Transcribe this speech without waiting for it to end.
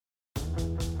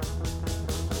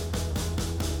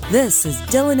This is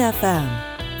Dylan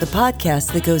FM, the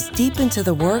podcast that goes deep into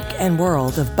the work and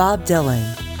world of Bob Dylan.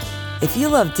 If you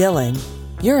love Dylan,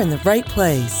 you're in the right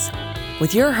place.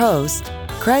 With your host,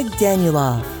 Craig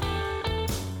Danieloff.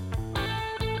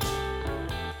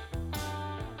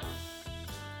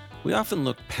 We often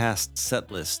look past set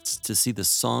lists to see the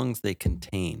songs they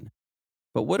contain.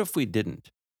 But what if we didn't?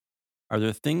 Are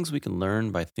there things we can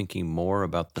learn by thinking more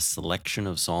about the selection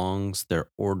of songs, their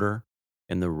order,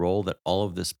 and the role that all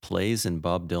of this plays in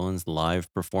Bob Dylan's live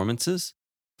performances?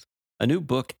 A new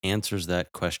book answers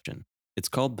that question. It's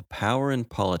called The Power and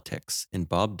Politics in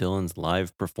Bob Dylan's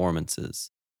Live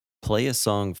Performances. Play a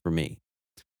Song for Me.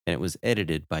 And it was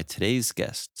edited by today's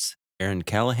guests, Erin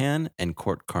Callahan and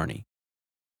Carney.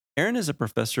 Erin is a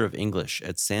professor of English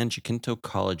at San Jacinto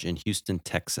College in Houston,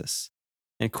 Texas,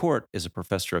 and Court is a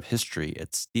professor of history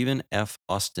at Stephen F.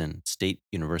 Austin State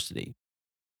University.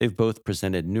 They've both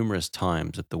presented numerous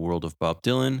times at the World of Bob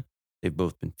Dylan. They've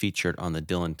both been featured on the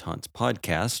Dylan Taunts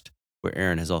podcast, where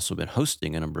Erin has also been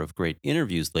hosting a number of great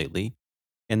interviews lately,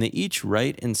 and they each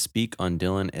write and speak on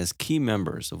Dylan as key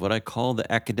members of what I call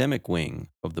the academic wing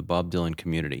of the Bob Dylan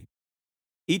community.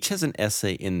 Each has an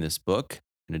essay in this book,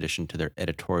 in addition to their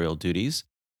editorial duties,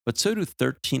 but so do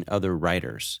 13 other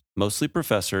writers, mostly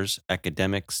professors,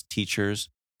 academics, teachers,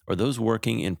 or those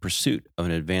working in pursuit of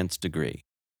an advanced degree.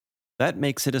 That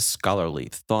makes it a scholarly,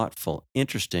 thoughtful,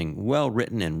 interesting,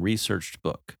 well-written, and researched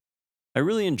book. I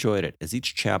really enjoyed it as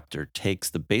each chapter takes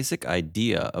the basic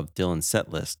idea of Dylan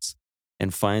set lists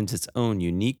and finds its own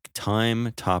unique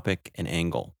time, topic, and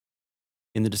angle.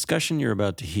 In the discussion you're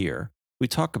about to hear, we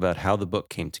talk about how the book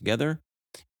came together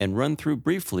and run through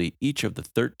briefly each of the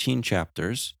 13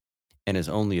 chapters, and as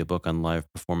only a book on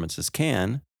live performances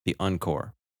can, the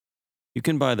encore. You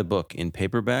can buy the book in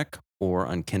paperback or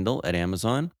on Kindle at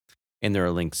Amazon, and there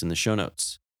are links in the show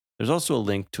notes. There's also a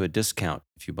link to a discount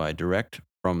if you buy direct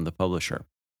from the publisher.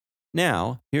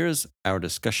 Now, here's our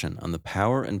discussion on the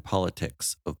power and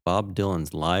politics of Bob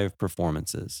Dylan's live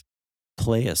performances.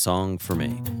 Play a Song for Me.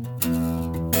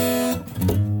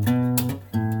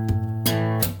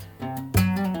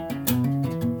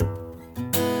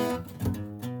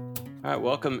 All right,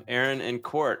 welcome, Erin and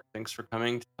Court. Thanks for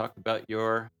coming to talk about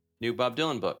your new Bob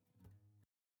Dylan book.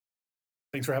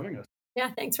 Thanks for having us. Yeah,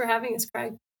 thanks for having us,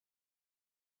 Craig.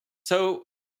 So,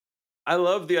 I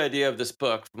love the idea of this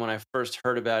book from when I first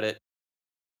heard about it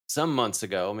some months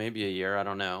ago, maybe a year, I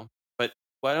don't know. But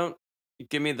why don't you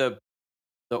give me the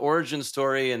origin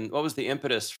story and what was the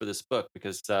impetus for this book?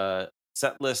 Because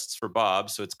set lists for Bob,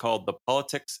 so it's called The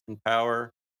Politics and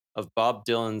Power of Bob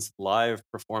Dylan's Live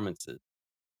Performances.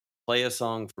 Play a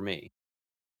Song for Me.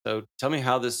 So tell me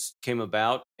how this came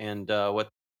about and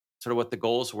what the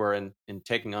goals were in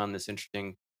taking on this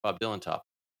interesting Bob Dylan topic.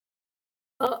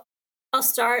 Well, I'll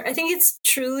start. I think it's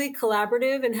truly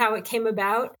collaborative in how it came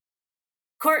about.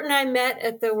 Court and I met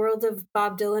at the World of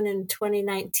Bob Dylan in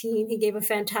 2019. He gave a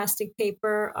fantastic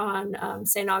paper on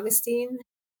St. Augustine.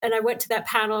 And I went to that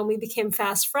panel and we became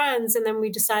fast friends. And then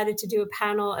we decided to do a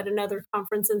panel at another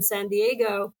conference in San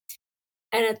Diego.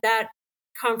 And at that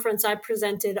conference, I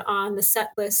presented on the set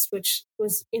list, which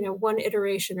was, one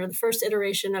iteration or the first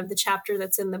iteration of the chapter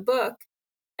that's in the book.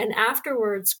 And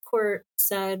afterwards, Court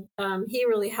said he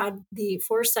really had the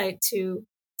foresight to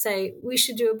say, we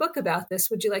should do a book about this.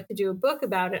 Would you like to do a book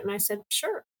about it? And I said,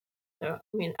 sure. So,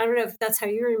 I don't know if that's how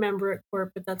you remember it,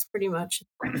 Court, but that's pretty much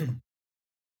a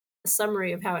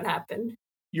summary of how it happened.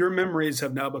 Your memories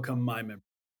have now become my memories.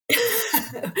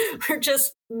 We're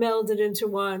just melded into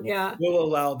one. Yeah. We'll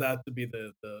allow that to be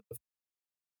the.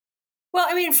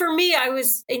 Well, for me, I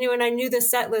was, and I knew the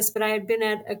set list, but I had been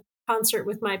at a concert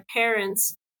with my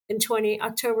parents in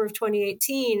October of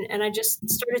 2018. And I just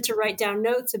started to write down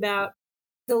notes about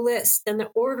the list and the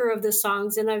order of the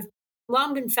songs. And I've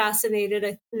long been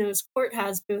fascinated, as Court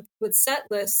has, with set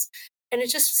lists. And it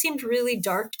just seemed really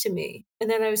dark to me. And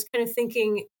then I was kind of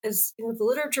thinking, as the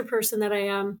literature person that I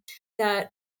am, that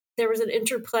there was an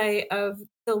interplay of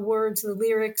the words, the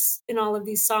lyrics in all of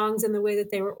these songs and the way that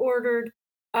they were ordered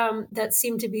that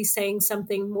seemed to be saying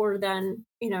something more than,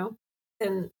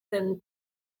 than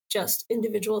just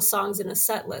individual songs in a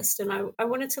set list. And I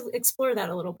wanted to explore that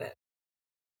a little bit.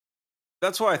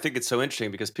 That's why I think it's so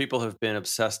interesting, because people have been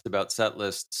obsessed about set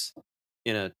lists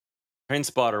in a train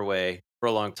spotter way for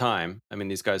a long time.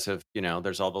 These guys have,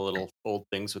 there's all the little old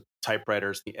things with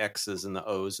typewriters, the X's and the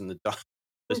O's and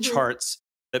the charts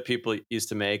that people used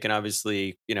to make. And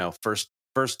obviously,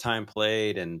 first time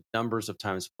played and numbers of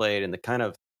times played, and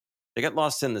they get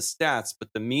lost in the stats, but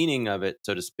the meaning of it,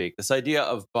 so to speak, this idea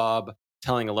of Bob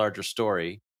telling a larger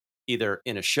story, either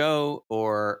in a show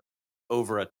or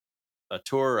over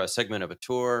tour, a segment of a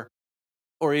tour,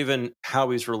 or even how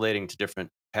he's relating to different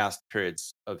past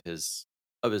periods of his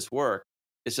work.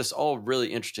 It's just all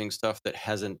really interesting stuff that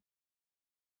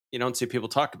you don't see people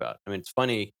talk about. I mean, it's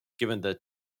funny given the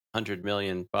 100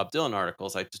 million Bob Dylan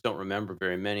articles, I just don't remember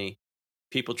very many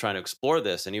people trying to explore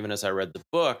this. And even as I read the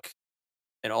book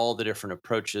and all the different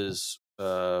approaches,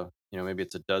 maybe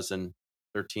it's a dozen,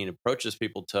 13 approaches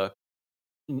people took,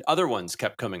 and other ones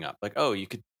kept coming up. Like, oh, you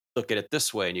could look at it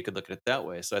this way and you could look at it that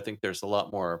way. So I think there's a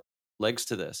lot more legs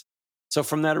to this. So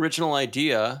from that original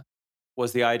idea,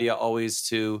 was the idea always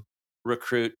to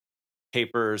recruit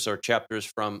papers or chapters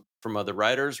from other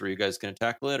writers? Were you guys going to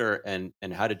tackle it, and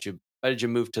how did you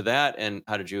move to that, and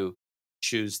how did you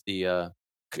choose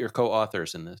your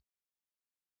co-authors in this?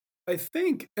 I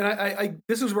think, and I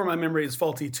this is where my memory is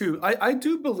faulty too. I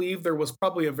do believe there was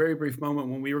probably a very brief moment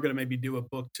when we were going to maybe do a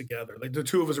book together. Like the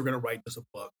two of us are going to write this a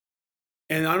book.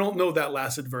 And I don't know that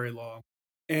lasted very long.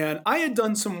 And I had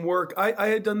done some work. I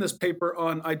had done this paper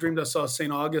on I Dreamed I Saw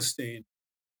St. Augustine.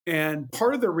 And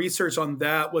part of the research on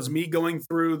that was me going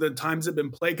through the times it had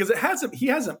been played, because he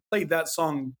hasn't played that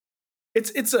song.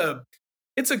 It's a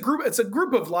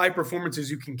group of live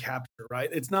performances you can capture, right?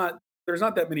 There's not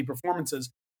that many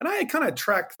performances. And I had kind of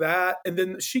tracked that, and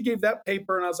then she gave that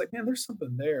paper, and I was like, man, there's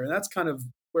something there. And that's kind of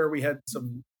where we had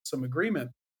some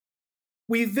agreement.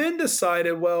 We then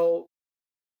decided, well,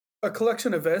 a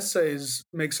collection of essays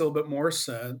makes a little bit more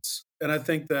sense. And I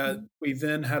think that we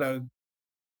then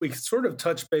we sort of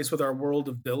touched base with our World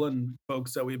of Dylan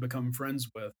folks that we become friends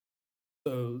with.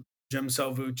 So Jim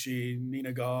Salvucci,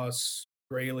 Nina Goss,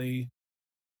 Grayley,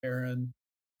 Erin,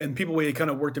 and people we kind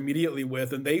of worked immediately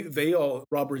with. And they all,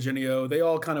 Rob Regenio, they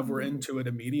all kind of were into it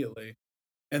immediately.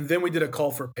 And then we did a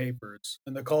call for papers.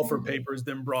 And the call for papers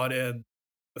then brought in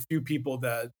a few people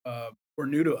that were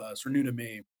new to us, or new to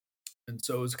me. And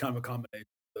so it was kind of a combination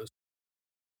of those.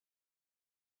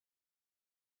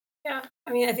 Yeah,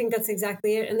 I mean, I think that's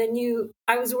exactly it. And then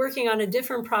I was working on a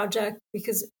different project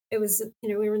because it was,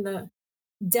 we were in the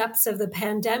depths of the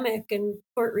pandemic, and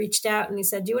Court reached out and he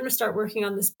said, do you want to start working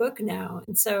on this book now?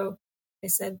 And so I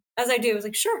said, as I do, I was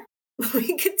like, sure,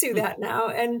 we could do that now.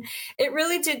 And it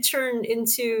really did turn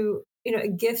into, a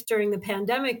gift during the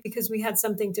pandemic, because we had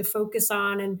something to focus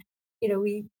on. And,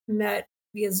 we met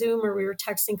via Zoom, or we were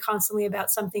texting constantly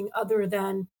about something other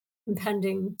than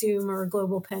impending doom or a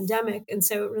global pandemic. And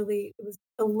so it was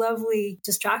a lovely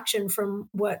distraction from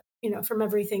from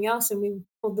everything else. And we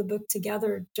pulled the book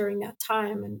together during that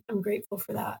time. And I'm grateful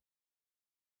for that.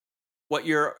 What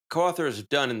your co-authors have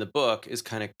done in the book is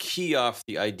kind of key off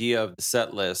the idea of the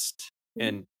set list,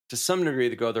 and to some degree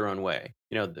they go their own way.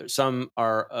 Some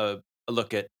are a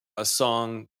look at a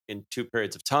song in two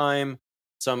periods of time.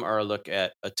 Some are a look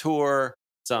at a tour.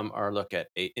 Some are a look at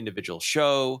an individual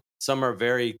show. Some are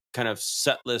very kind of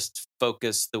set list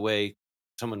focused, the way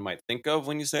someone might think of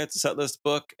when you say it's a set list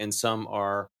book. And some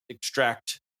are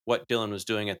extract what Dylan was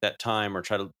doing at that time, or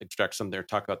try to extract something or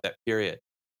talk about that period.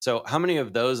 So how many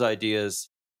of those ideas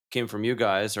came from you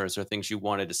guys, or is there things you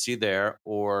wanted to see there?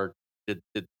 Or did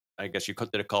I guess you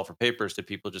did a call for papers? Did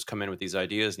people just come in with these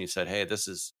ideas and you said, hey,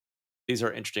 these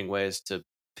are interesting ways to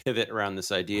pivot around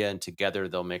this idea, and together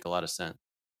they'll make a lot of sense?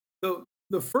 So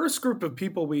the first group of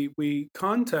people we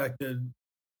contacted,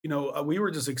 we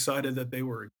were just excited that they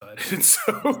were excited.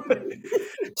 So,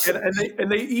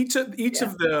 and they each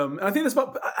of them, and I think that's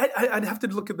about, I'd have to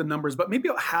look at the numbers, but maybe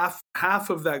about half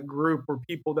of that group were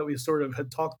people that we sort of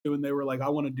had talked to, and they were like, I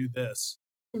want to do this.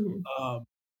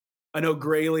 I know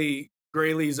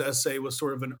Grayley's essay was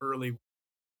sort of an early one,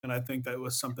 and I think that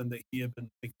was something that he had been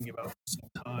thinking about for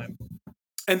some time.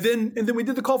 And then we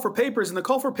did the call for papers, and the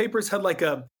call for papers had like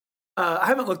I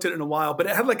haven't looked at it in a while, but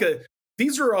it had like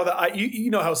these are all the, you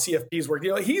know how CFPs work.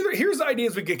 Here's the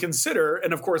ideas we could consider.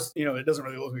 And of course, it doesn't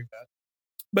really look like that.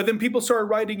 But then people started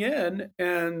writing in,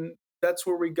 and that's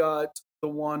where we got the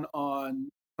one on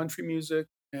country music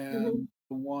and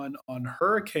the one on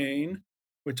hurricane,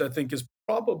 which I think is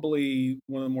probably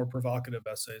one of the more provocative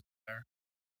essays there.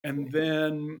 And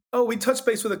then, we touched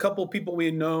base with a couple of people we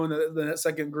had known in that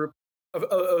second group.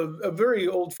 A very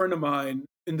old friend of mine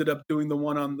ended up doing the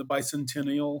one on the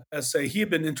bicentennial essay. He had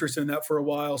been interested in that for a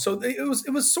while. So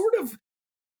it was sort of,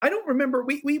 I don't remember,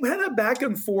 we had a back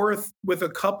and forth with a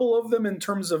couple of them in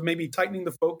terms of maybe tightening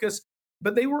the focus,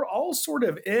 but they were all sort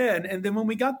of in. And then when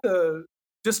we got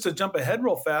just to jump ahead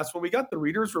real fast, when we got the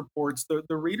readers' reports,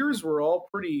 the readers were all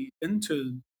pretty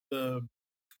into the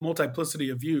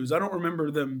multiplicity of views. I don't remember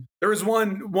them. There was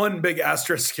one big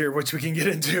asterisk here, which we can get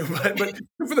into, but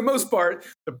for the most part,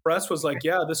 the press was like,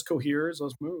 yeah, this coheres,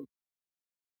 let's move.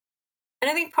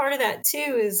 And I think part of that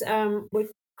too is what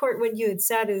Court, what you had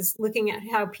said is looking at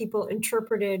how people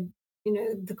interpreted,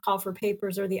 the call for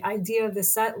papers or the idea of the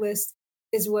set list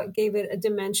is what gave it a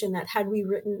dimension that had we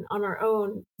written on our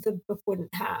own, the book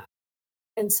wouldn't have.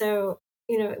 And so,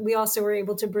 we also were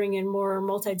able to bring in more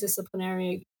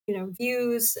multidisciplinary,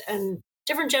 views and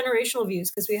different generational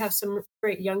views because we have some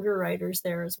great younger writers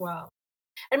there as well.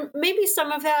 And maybe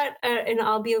some of that, and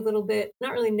I'll be a little bit,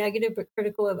 not really negative, but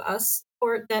critical of us,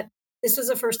 Court, that this was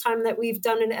the first time that we've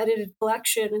done an edited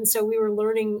collection. And so we were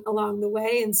learning along the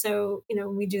way. And so,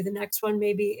 when we do the next one,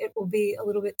 maybe it will be a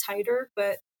little bit tighter.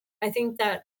 But I think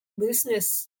that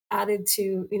looseness added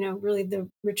to, really the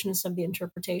richness of the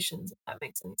interpretations, if that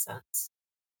makes any sense.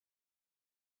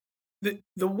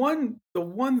 The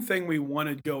one thing we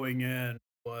wanted going in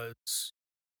was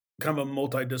kind of a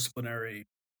multidisciplinary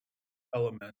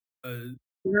element.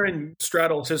 Erin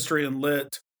straddles history and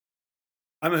lit.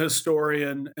 I'm a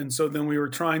historian, and so then we were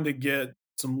trying to get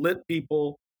some lit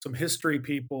people, some history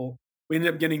people. We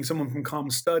ended up getting someone from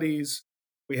comm studies.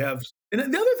 We have, and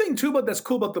the other thing too, that's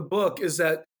cool about the book is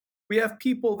that we have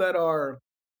people that are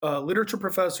literature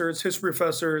professors, history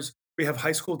professors. We have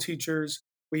high school teachers.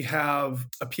 We have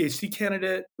a PhD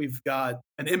candidate. We've got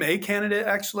an MA candidate,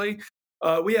 actually.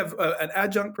 We have an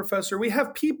adjunct professor. We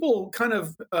have people kind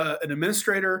of an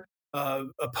administrator, a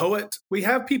poet. We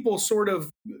have people sort of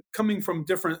coming from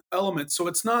different elements. So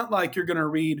it's not like you're going to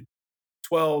read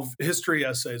 12 history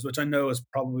essays, which I know is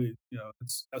probably,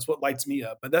 that's what lights me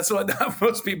up. But that's what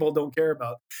most people don't care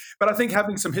about. But I think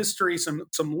having some history, some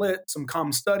lit, some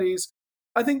comm studies,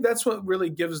 I think that's what really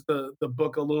gives the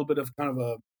book a little bit of kind of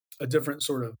a different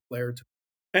sort of layer to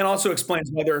it. And also explains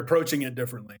why they're approaching it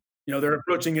differently. They're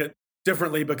approaching it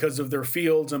differently because of their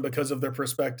fields and because of their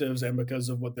perspectives and because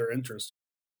of what their interests.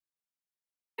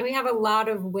 And we have a lot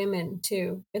of women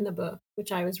too in the book,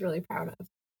 which I was really proud of.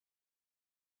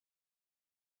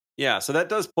 Yeah, so that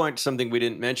does point to something we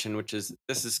didn't mention, which is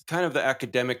this is kind of the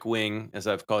academic wing, as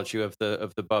I've called you, of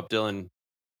the Bob Dylan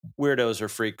weirdos or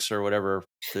freaks or whatever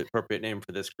the appropriate name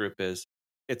for this group is.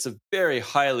 It's a very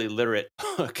highly literate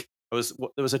book. There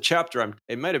was a chapter,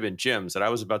 it might have been Jim's, that I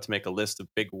was about to make a list of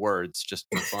big words just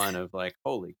for fun of like,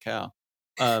 holy cow.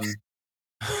 Was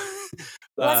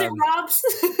it Rob's?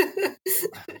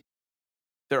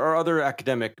 There are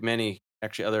many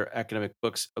other academic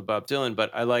books of Bob Dylan, but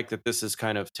I like that this is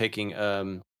kind of taking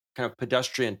kind of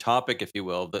pedestrian topic, if you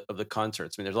will, of the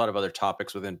concerts. I mean, there's a lot of other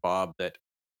topics within Bob that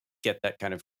get that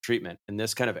kind of treatment, and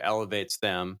this kind of elevates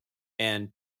them and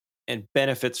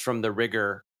benefits from the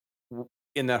rigor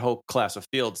in that whole class of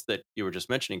fields that you were just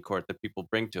mentioning, Court, that people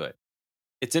bring to it.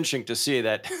 It's interesting to see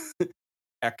that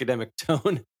academic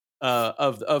tone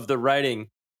of the writing.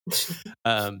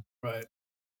 Right.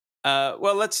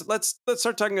 Well, let's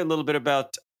start talking a little bit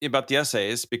about the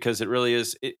essays, because it really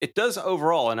is. It does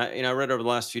overall, and I read over the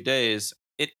last few days.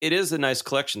 It is a nice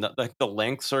collection. Like the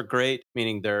lengths are great,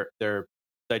 meaning they're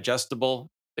digestible.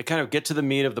 They kind of get to the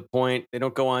meat of the point. They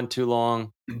don't go on too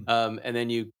long, and then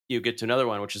you get to another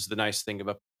one, which is the nice thing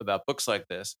about books like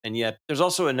this. And yet, there's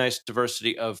also a nice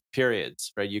diversity of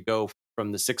periods. Right, you go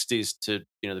from the '60s to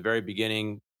the very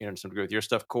beginning. To some degree with your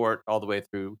stuff, Court, all the way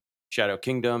through Shadow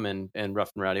Kingdom and Rough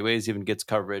and Rowdy Ways even gets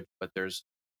coverage, but there's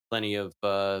plenty of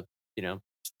 70s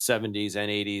and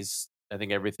 80s. I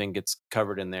think everything gets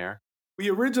covered in there. We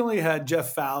originally had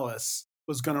Jeff Fallis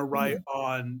was going to write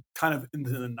on kind of into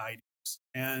the 90s,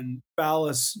 and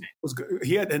Fallis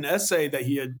he had an essay that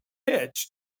he had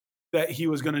pitched that he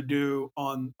was going to do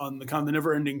on the kind of the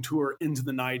never ending tour into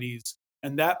the 90s,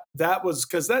 and that was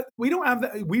because that we don't have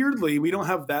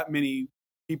that many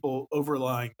people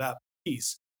overlying that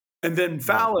piece. And then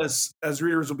Fallis, as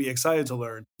readers will be excited to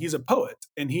learn, he's a poet,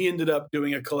 and he ended up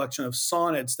doing a collection of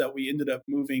sonnets that we ended up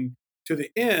moving to the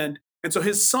end. And so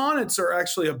his sonnets are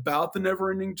actually about the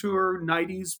Neverending Tour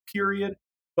 90s period,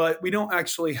 but we don't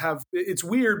actually have, it's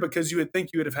weird because you would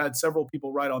think you would have had several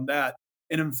people write on that.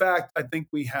 And in fact, I think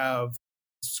we have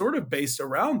sort of based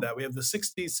around that. We have the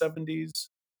 60s, 70s,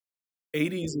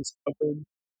 80s and stuff.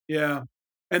 Yeah.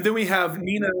 And then we have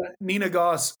Nina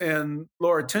Goss and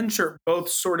Laura Tinscher both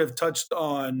sort of touched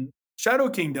on Shadow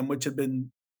Kingdom, which had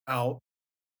been out,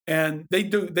 and they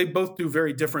both do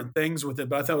very different things with it.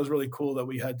 But I thought it was really cool that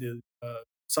we had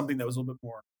something that was a little bit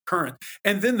more current.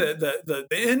 And then the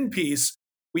end piece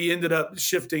we ended up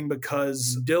shifting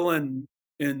because Dylan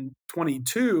in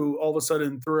 22 all of a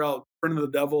sudden threw out Friend of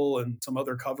the Devil and some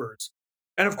other covers,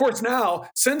 and of course now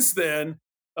since then.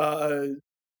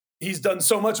 He's done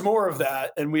so much more of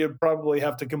that, and we would probably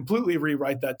have to completely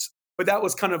rewrite that. But that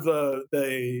was kind of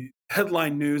the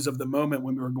headline news of the moment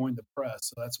when we were going to press.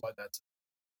 So that's why that's.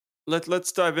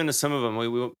 Let's dive into some of them. We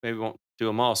maybe won't do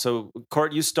them all. So,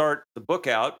 Court, you start the book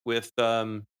out with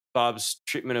Bob's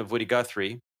treatment of Woody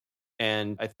Guthrie,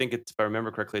 and I think it's, if I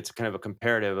remember correctly, it's kind of a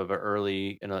comparative of an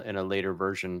early and a later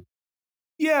version.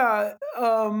 Yeah,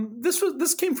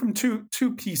 this came from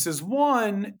two pieces.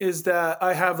 One is that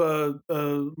I have a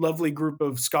lovely group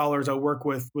of scholars I work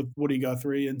with Woody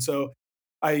Guthrie, and so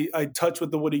I touch with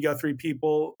the Woody Guthrie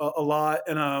people a lot,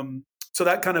 and so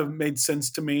that kind of made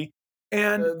sense to me.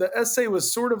 And the essay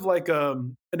was sort of like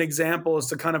an example as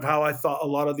to kind of how I thought a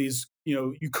lot of these,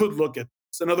 you could look at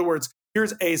this. In other words,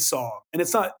 here's a song, and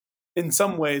it's not, in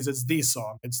some ways, it's the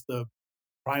song. It's the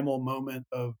primal moment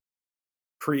of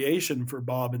creation for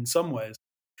Bob in some ways.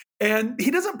 And he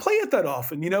doesn't play it that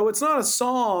often. It's not a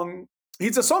song.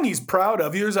 It's a song he's proud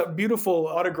of. There's a beautiful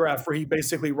autograph where he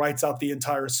basically writes out the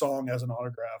entire song as an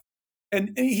autograph.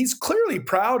 And he's clearly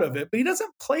proud of it, but he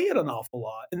doesn't play it an awful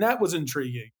lot. And that was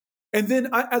intriguing. And then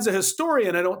as a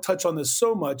historian, I don't touch on this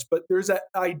so much, but there's that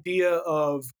idea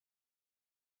of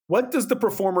what does the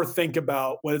performer think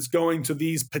about when it's going to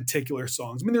these particular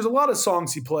songs? I mean, there's a lot of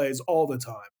songs he plays all the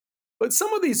time. But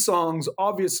some of these songs,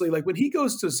 obviously, like when he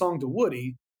goes to a song to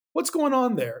Woody, what's going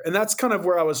on there? And that's kind of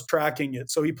where I was tracking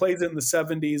it. So he plays it in the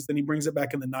 70s, then he brings it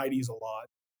back in the 90s a lot.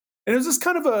 And it was just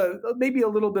kind of maybe a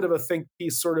little bit of a think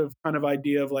piece sort of kind of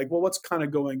idea of like, well, what's kind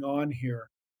of going on here?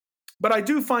 But I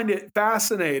do find it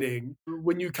fascinating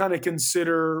when you kind of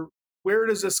consider where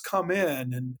does this come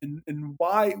in and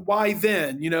why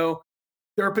then? There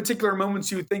are particular moments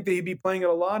you would think that he'd be playing it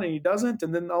a lot and he doesn't.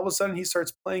 And then all of a sudden he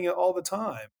starts playing it all the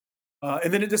time.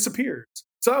 And then it disappears.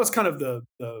 So that was kind of the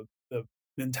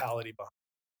mentality behind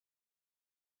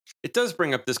it. It does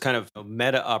bring up this kind of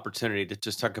meta opportunity to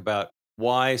just talk about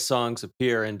why songs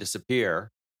appear and disappear.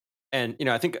 And,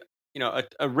 I think,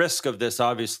 a risk of this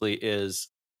obviously is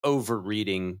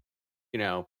overreading,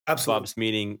 Absolutely. Bob's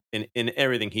meaning in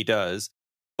everything he does.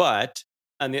 But,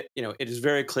 it is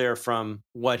very clear from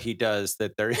what he does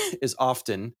that there is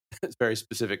often a very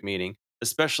specific meaning,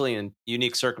 especially in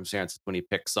unique circumstances when he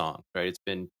picks songs, right? It's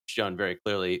been shown very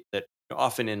clearly that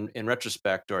often in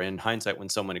retrospect or in hindsight, when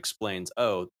someone explains,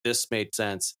 oh, this made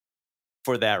sense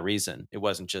for that reason. It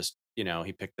wasn't just,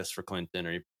 he picked this for Clinton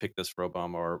or he picked this for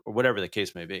Obama or whatever the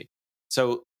case may be.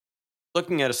 So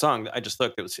looking at a song, I just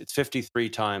looked, it's 53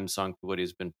 times Song to Woody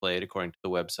has been played according to the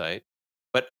website.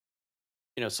 But,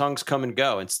 songs come and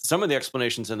go. And some of the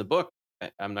explanations in the book,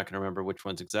 I'm not going to remember which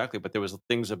ones exactly, but there was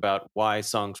things about why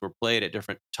songs were played at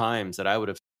different times that I would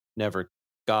have never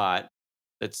got.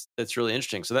 That's really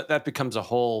interesting. So that becomes a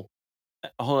whole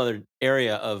other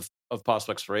area of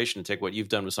possible exploration, to take what you've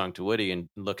done with Song to Woody and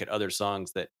look at other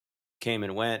songs that came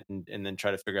and went and then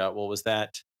try to figure out, well, was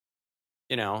that,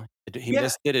 he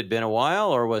missed it, had been a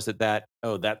while, or was it that,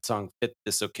 that song fit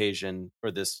this occasion or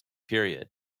this period?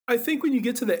 I think when you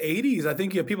get to the 80s, I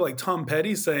think you have people like Tom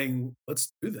Petty saying,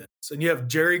 let's do this. And you have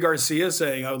Jerry Garcia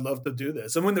saying, I would love to do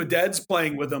this. And when the Dead's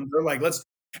playing with them, they're like, let's.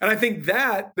 And I think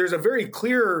that there's a very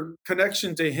clear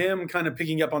connection to him kind of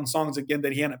picking up on songs again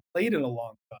that he hadn't played in a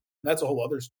long time. That's a whole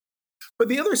other story. But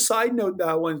the other side note that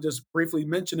I want to just briefly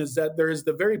mention is that there is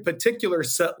the very particular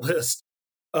set list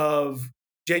of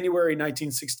January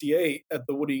 1968 at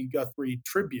the Woody Guthrie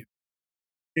tribute.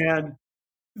 And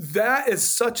that is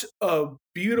such a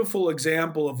beautiful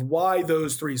example of why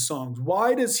those three songs.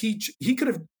 Why does he could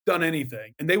have done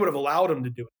anything and they would have allowed him to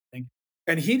do anything.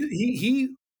 And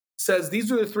he says,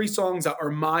 these are the three songs that are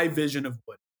my vision of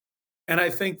Woody. And I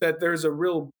think that there's a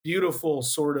real beautiful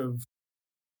sort of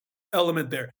element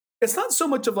there. It's not so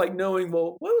much of like knowing,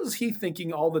 well, what was he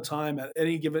thinking all the time at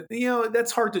any given,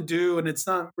 that's hard to do. And it's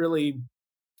not really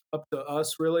up to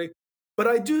us really. But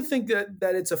I do think that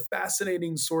it's a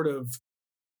fascinating sort of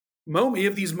moment. You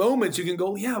have these moments you can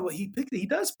go, yeah, well, he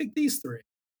does pick these three.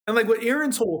 And like what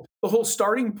Erin's the whole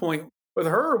starting point with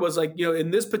her was like,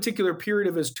 in this particular period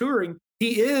of his touring,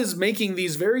 he is making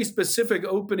these very specific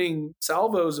opening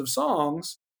salvos of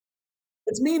songs.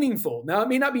 It's meaningful. Now, it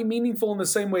may not be meaningful in the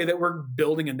same way that we're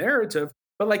building a narrative,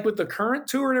 but like with the current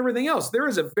tour and everything else, there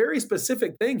is a very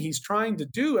specific thing he's trying to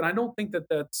do. And I don't think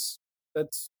that's I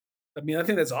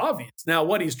think that's obvious. Now,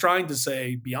 what he's trying to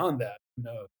say beyond that, who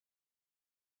knows?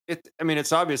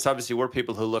 It's obvious. Obviously, we're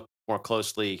people who look more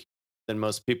closely than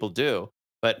most people do.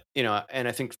 But, and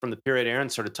I think from the period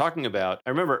Erin's sort of talking about, I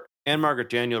remember Anne Margaret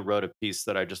Daniel wrote a piece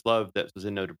that I just loved that was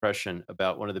in No Depression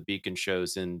about one of the Beacon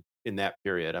shows in that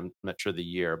period. I'm not sure the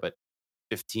year, but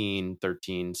 15,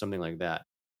 13, something like that.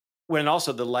 When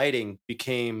also the lighting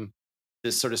became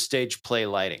this sort of stage play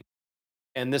lighting.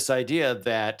 And this idea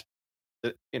that,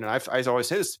 I always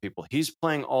say this to people, he's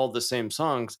playing all the same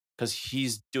songs because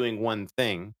he's doing one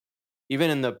thing. Even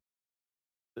in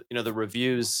the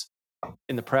reviews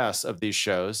in the press of these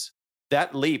shows,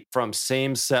 that leap from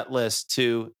same set list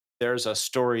to there's a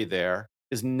story there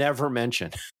is never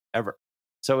mentioned, ever.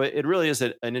 So it really is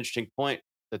an interesting point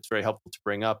that's very helpful to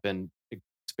bring up and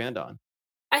expand on.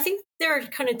 I think there are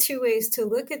kind of two ways to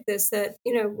look at this. That,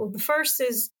 well, the first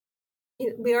is,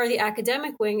 we are the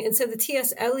academic wing. And so the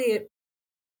T.S. Eliot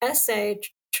essay,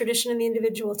 Tradition and the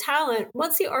Individual Talent,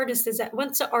 once the art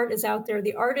is out there,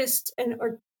 the artist and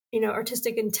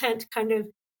artistic intent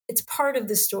it's part of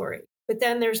the story. But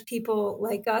then there's people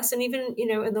like us, and even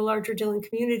in the larger Dylan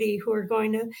community, who are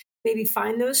going to maybe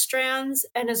find those strands.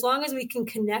 And as long as we can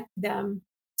connect them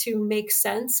to make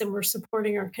sense, and we're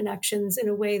supporting our connections in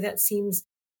a way that seems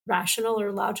rational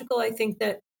or logical, I think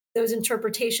that those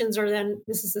interpretations are then,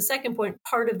 this is the second point,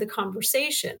 part of the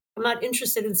conversation. I'm not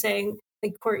interested in saying,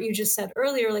 like Court, you just said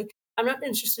earlier, like, I'm not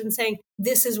interested in saying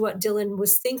this is what Dylan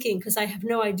was thinking, because I have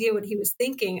no idea what he was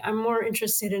thinking. I'm more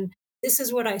interested in, this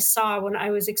is what I saw when I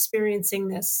was experiencing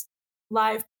this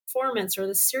live performance or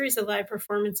this series of live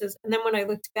performances. And then when I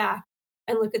looked back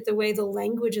and look at the way the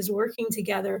language is working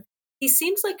together, he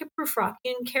seems like a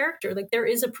Prufrockian character. Like, there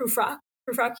is a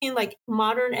Prufrockian, like,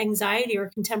 modern anxiety or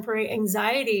contemporary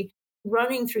anxiety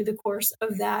running through the course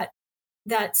of that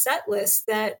set list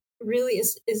that really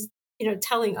is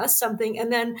telling us something.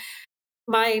 And then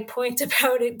my point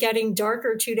about it getting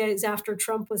darker 2 days after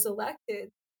Trump was elected,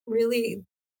 really,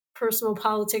 personal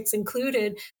politics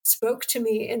included, spoke to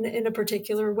me in a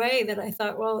particular way that I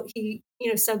thought, well, he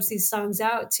subs these songs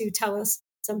out to tell us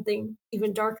something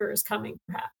even darker is coming,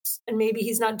 perhaps. And maybe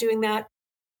he's not doing that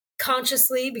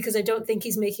consciously, because I don't think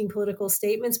he's making political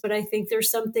statements, but I think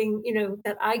there's something,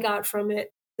 that I got from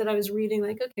it, that I was reading,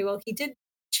 like, okay, well, he did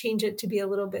change it to be a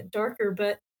little bit darker.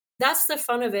 But that's the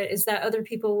fun of it, is that other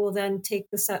people will then take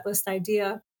the set list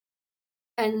idea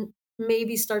and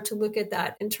maybe start to look at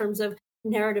that in terms of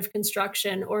narrative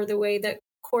construction, or the way that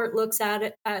Court looks at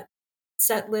it, at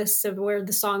set lists of where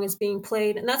the song is being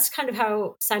played. And that's kind of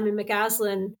how Simon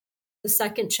McAslan, the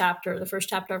first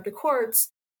chapter of the Courts,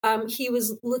 he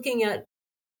was looking at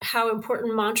how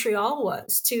important Montreal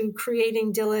was to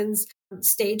creating Dylan's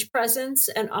stage presence,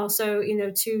 and also,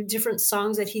 to different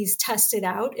songs that he's tested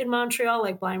out in Montreal,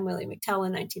 like Blind Willie McTell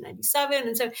in 1997.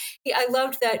 And so I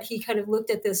loved that he kind of looked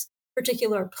at this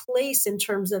particular place in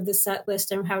terms of the set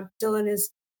list, and how Dylan is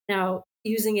now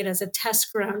using it as a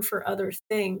test ground for other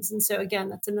things. And so, again,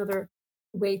 that's another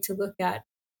way to look at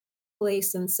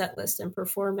place and set list and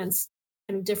performance,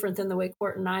 kind of different than the way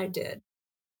Court and I did.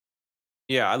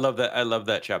 Yeah, I love that. I love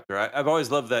that chapter. I've always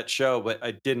loved that show, but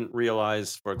I didn't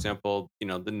realize, for example,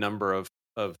 the number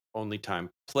of only time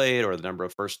played, or the number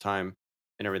of first time,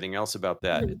 and everything else about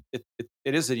that. Mm-hmm.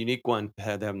 It is a unique one to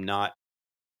have them not,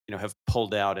 have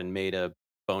pulled out and made a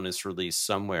bonus release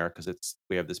somewhere, because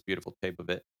we have this beautiful tape of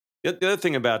it. The other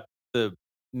thing about the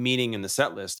meaning in the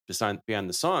set list beyond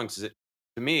the songs is,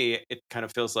 to me, it kind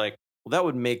of feels like, well, that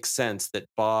would make sense that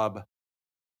Bob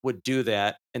would do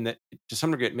that, and that to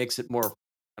some degree it makes it more,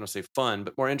 I don't say fun,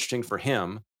 but more interesting for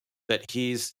him, that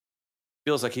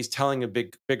feels like he's telling a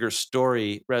bigger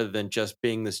story, rather than just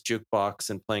being this jukebox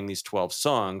and playing these 12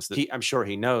 songs. That I'm sure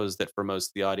he knows that for most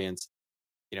of the audience,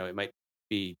 it might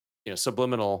be,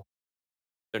 subliminal.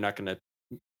 They're not going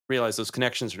to realize those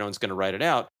connections, or no one's going to write it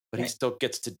out, but He still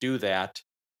gets to do that,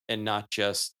 and not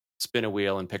just spin a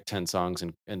wheel and pick 10 songs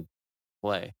and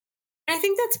play. I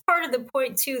think that's part of the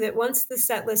point too, that once the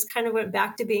set list kind of went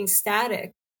back to being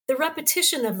static, the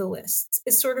repetition of the lists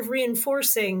is sort of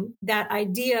reinforcing that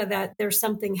idea that there's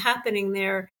something happening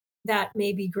there that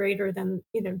may be greater than,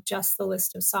 just the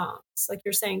list of songs. Like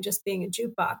you're saying, just being a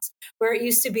jukebox, where it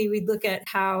used to be, we'd look at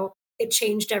how it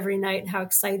changed every night and how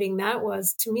exciting that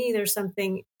was. To me, there's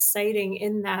something exciting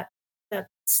in that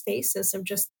stasis of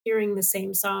just hearing the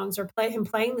same songs, or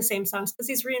playing the same songs, because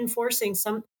he's reinforcing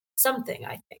something,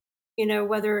 I think.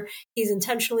 Whether he's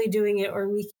intentionally doing it, or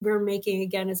we're making,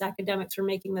 again, as academics, we're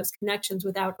making those connections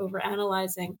without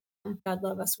overanalyzing. God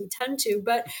love us, we tend to.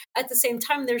 But at the same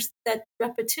time, there's that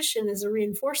repetition is a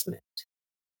reinforcement.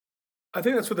 I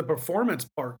think that's where the performance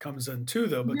part comes in too,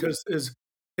 though, because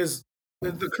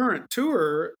the current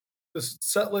tour, the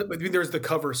set list, there's the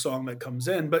cover song that comes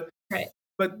in, but right.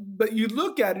 But you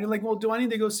look at it and you're like, well, do I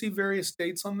need to go see various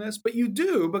dates on this? But you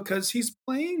do, because he's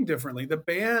playing differently. The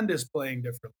band is playing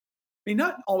differently. I mean,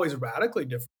 not always radically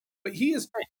different, but he is.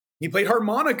 Right. He played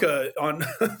harmonica on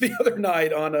the other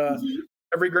night on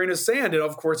Every Grain of Sand, and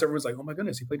of course, everyone's like, "Oh my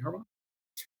goodness, he played harmonica."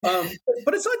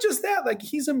 But it's not just that; like,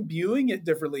 he's imbuing it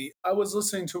differently. I was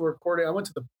listening to a recording. I went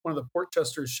to one of the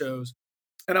Portchester shows,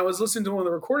 and I was listening to one of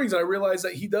the recordings, and I realized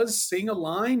that he does sing a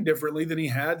line differently than he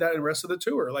had that in the rest of the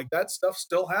tour. Like, that stuff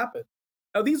still happened.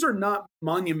 Now, these are not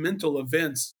monumental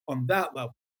events on that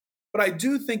level, but I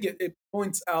do think it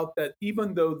points out that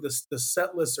even though the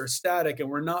set lists are static, and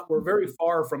we're very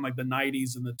far from like the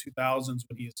 90s and the 2000s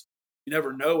when you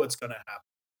never know what's going to happen.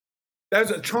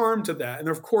 There's a charm to that. And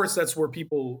of course, that's where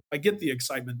I get the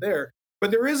excitement there.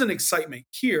 But there is an excitement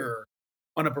here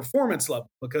on a performance level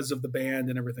because of the band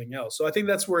and everything else. So I think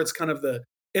that's where it's kind of the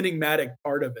enigmatic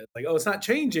part of it. Like, oh, it's not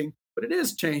changing, but it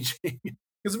is changing.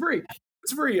 it's very,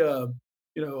 you're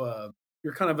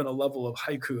kind of in a level of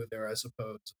haiku there, I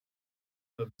suppose.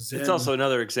 It's also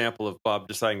another example of Bob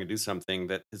deciding to do something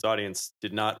that his audience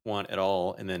did not want at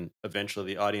all. And then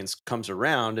eventually the audience comes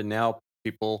around, and now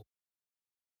people,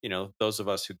 those of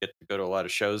us who get to go to a lot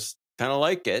of shows kind of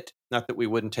like it. Not that we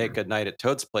wouldn't take a night at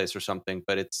Toad's Place or something,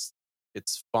 but it's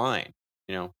fine,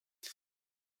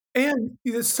 And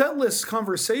the set list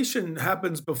conversation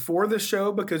happens before the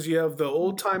show because you have the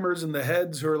old timers and the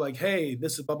heads who are like, hey,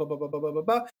 this is blah, blah, blah, blah, blah, blah, blah,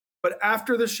 blah. But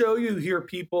after the show, you hear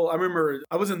people. I remember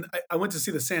I went to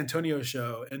see the San Antonio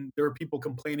show, and there were people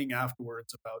complaining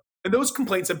afterwards and those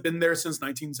complaints have been there since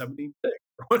 1976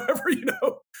 or whatever,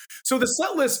 So the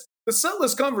set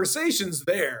list conversation's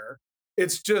there.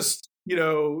 It's just,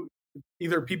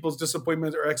 either people's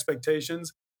disappointment or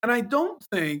expectations. And I don't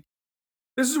think,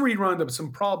 this is where you run into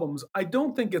some problems. I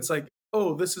don't think it's like,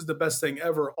 oh, this is the best thing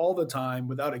ever all the time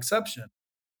without exception.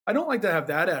 I don't like to have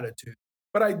that attitude.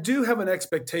 But I do have an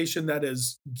expectation that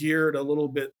is geared a little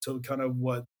bit to kind of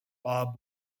what Bob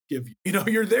give you.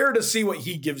 You're there to see what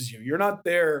he gives you. You're not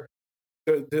there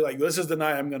to like, this is the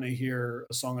night I'm going to hear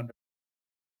a song under.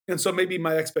 And so maybe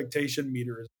my expectation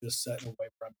meter is just set in a way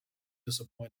where I'm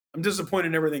disappointed. I'm disappointed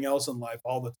in everything else in life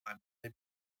all the time.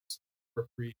 For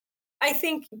free. I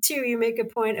think, too, you make a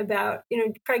point about,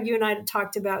 Craig, you and I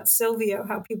talked about Silvio,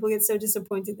 how people get so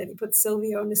disappointed that he puts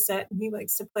Silvio in a set and he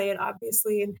likes to play it,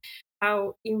 obviously, and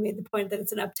how you made the point that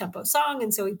it's an up-tempo song,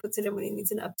 and so he puts it in when he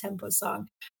needs an up-tempo song.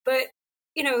 But,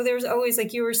 there's always,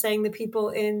 like you were saying, the people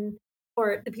in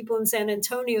San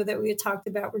Antonio that we had talked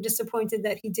about were disappointed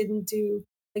that he didn't do,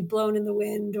 like, Blown in the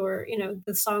Wind or,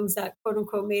 the songs that,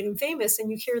 quote-unquote, made him famous, and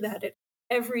you hear that at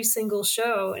every single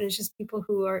show, and it's just people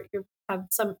who have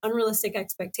some unrealistic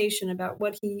expectation about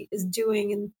what he is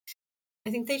doing, and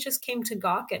I think they just came to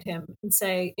gawk at him and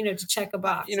say, to check a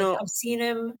box. I've seen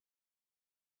him,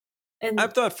 and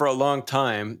I've thought for a long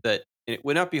time that it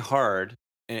would not be hard,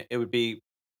 and it would be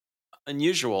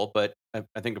unusual, but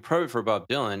I think appropriate for Bob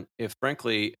Dylan if,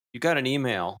 frankly, you got an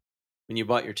email when you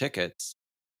bought your tickets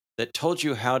that told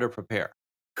you how to prepare.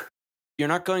 You're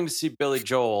not going to see Billy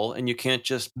Joel, and you can't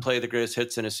just play the greatest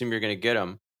hits and assume you're going to get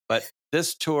them. But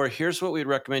this tour, here's what we'd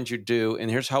recommend you do,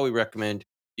 and here's how we recommend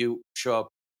you show up,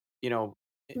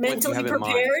 mentally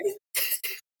prepared.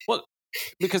 Well,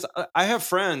 because I have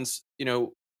friends,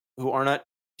 who are not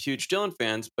huge Dylan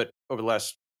fans, but over the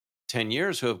last 10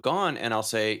 years who have gone, and I'll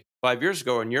say 5 years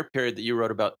ago in your period that you wrote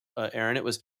about, Erin, it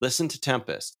was listen to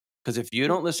Tempest. Because if you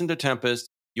don't listen to Tempest,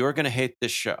 you're going to hate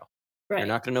this show. Right. You're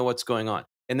not going to know what's going on.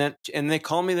 And they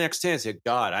call me the next day and say,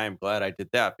 God, I am glad I did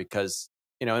that because,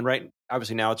 and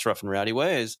obviously now it's Rough and Rowdy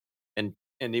Ways and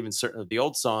even certain of the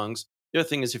old songs. The other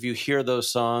thing is if you hear those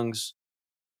songs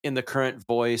in the current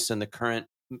voice and the current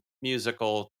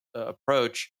musical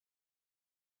approach,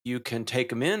 you can take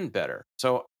them in better.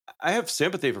 So I have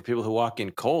sympathy for people who walk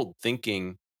in cold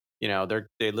thinking,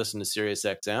 they listen to Sirius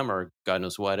XM or God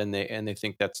knows what, and they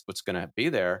think that's what's going to be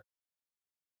there.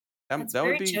 That's that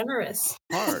very would be generous.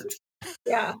 Hard.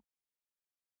 Yeah.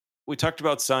 We talked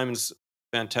about Simon's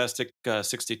fantastic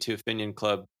 62 Finian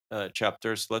Club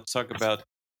chapters. Let's talk about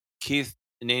Keith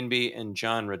Nainby and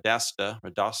John Radasta,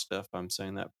 if I'm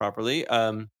saying that properly,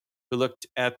 who looked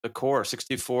at the core,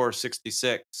 64,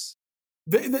 66.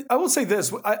 I will say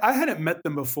this. I hadn't met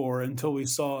them before until we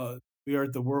are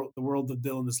at the world of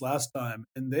Dylan this last time,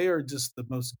 and they are just the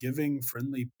most giving,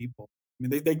 friendly people. I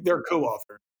mean, they're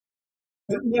co-authors.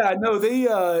 Yeah, no,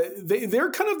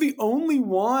 they're kind of the only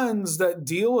ones that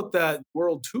deal with that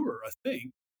world tour, I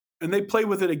think. And they play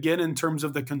with it again in terms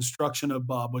of the construction of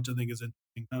Bob, which I think is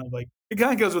interesting. Kind of like it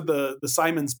kind of goes with the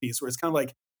Simon's piece, where it's kind of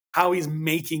like how he's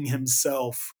making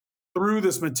himself through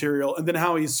this material, and then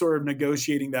how he's sort of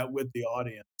negotiating that with the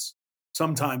audience.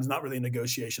 Sometimes not really a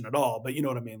negotiation at all, but you know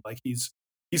what I mean. Like he's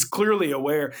clearly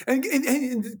aware.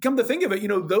 And come to think of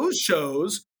it, those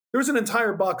shows. There's an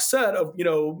entire box set of,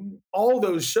 all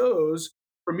those shows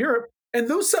from Europe, and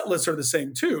those set lists are the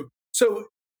same too. So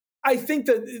I think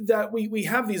that we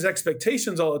have these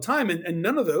expectations all the time, and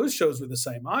none of those shows were the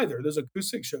same either. Those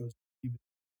acoustic shows.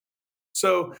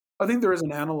 So I think there is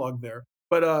an analog there.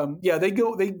 But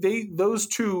those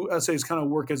two essays kind of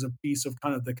work as a piece of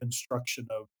kind of the construction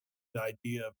of the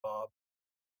idea of Bob.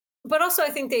 but also I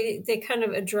think they kind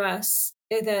of address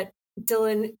that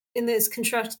Dylan in this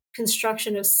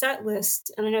construction of set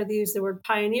list, and I know they use the word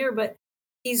pioneer, but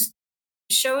he's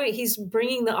he's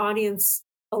bringing the audience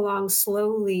along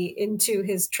slowly into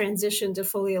his transition to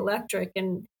fully electric.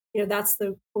 And that's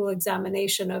the cool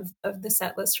examination of the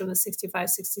set list from the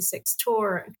 65-66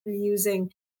 tour,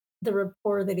 using the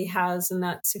rapport that he has in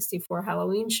that 64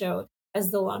 Halloween show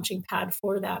as the launching pad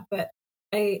for that. But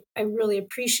I really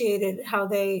appreciated how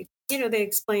they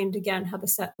explained again how the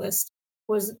set list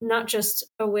was not just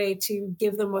a way to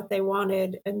give them what they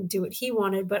wanted and do what he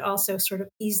wanted, but also sort of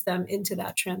ease them into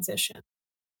that transition.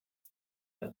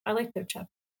 So I like their chapter.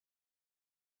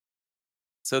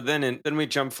 So then we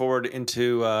jump forward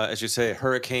into, as you say,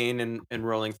 Hurricane and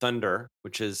Rolling Thunder,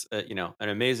 which is an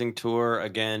amazing tour.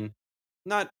 Again,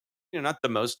 not the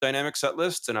most dynamic set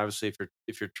lists, and obviously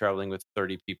if you're traveling with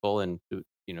 30 people and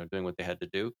doing what they had to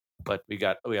do, but we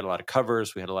had a lot of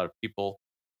covers, we had a lot of people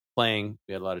playing,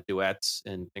 we had a lot of duets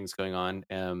and things going on,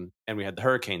 and we had the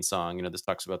Hurricane song. This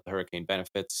talks about the hurricane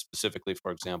benefits specifically,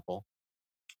 for example.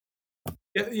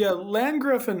 Yeah,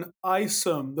 Landgraf and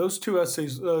Isom, those two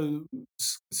essays,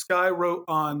 Sky wrote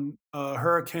on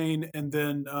Hurricane, and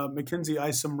then Mackenzie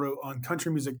Isom wrote on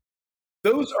country music.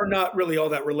 Those are not really all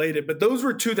that related, but those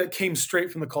were two that came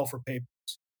straight from the call for papers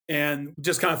and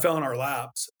just kind of fell in our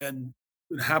laps, and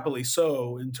happily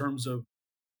so in terms of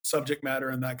subject matter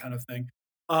and that kind of thing.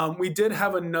 We did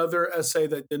have another essay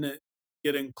that didn't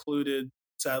get included,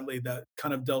 sadly, that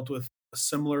kind of dealt with a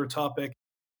similar topic.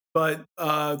 But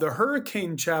the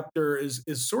Hurricane chapter is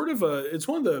sort of it's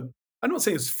one of the, I don't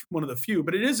say it's one of the few,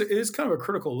 but it is kind of a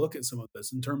critical look at some of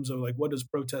this in terms of like, what does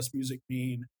protest music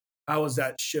mean? How is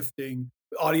that shifting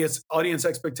audience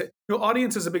expectation?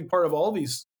 Audience is a big part of all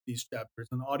these chapters,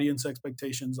 and audience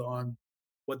expectations on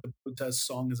what the protest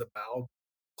song is about,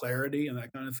 clarity and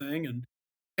that kind of thing.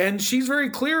 And she's very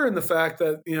clear in the fact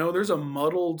that there's a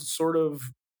muddled sort of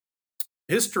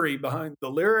history behind the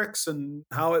lyrics and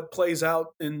how it plays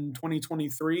out in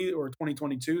 2023 or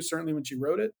 2022, certainly when she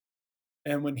wrote it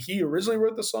and when he originally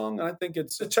wrote the song. I think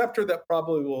it's a chapter that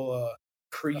probably will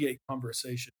create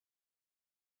conversation.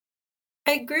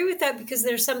 I agree with that, because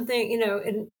there's something,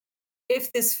 and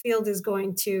if this field is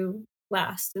going to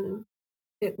last and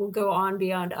it will go on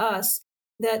beyond us,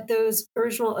 that those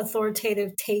original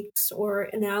authoritative takes or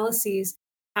analyses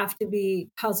have to be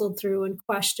puzzled through and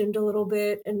questioned a little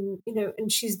bit. And,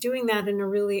 and she's doing that in a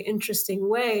really interesting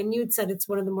way. And you'd said it's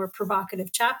one of the more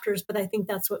provocative chapters, but I think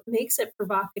that's what makes it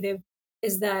provocative,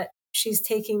 is that she's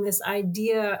taking this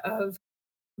idea of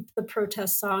the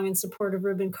protest song in support of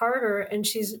Reuben Carter, and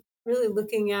she's really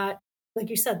looking at, like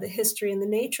you said, the history and the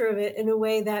nature of it in a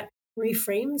way that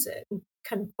reframes it and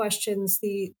kind of questions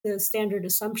the standard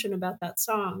assumption about that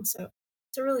song. So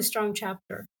it's a really strong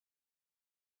chapter.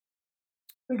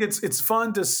 I think it's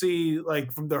fun to see,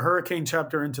 like, from the Hurricane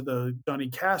chapter into the Johnny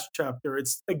Cash chapter.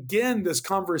 It's again this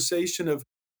conversation of,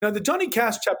 now the Johnny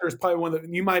Cash chapter is probably one that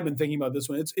you might have been thinking about. This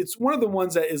one, it's one of the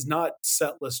ones that is not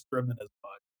set list driven as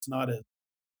much. It's not as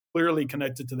clearly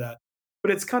connected to that,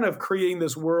 but it's kind of creating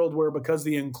this world where, because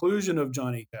the inclusion of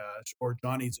Johnny Cash, or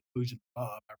Johnny's inclusion of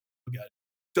Bob,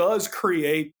 does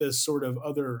create this sort of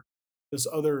other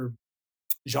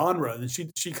genre, and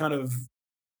she kind of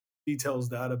details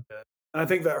that a bit. And I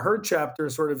think that her chapter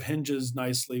sort of hinges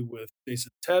nicely with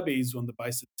Jason Tebby's on the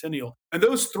bicentennial. And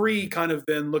those three kind of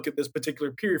then look at this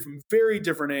particular period from very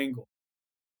different angles.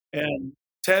 And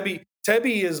Tebby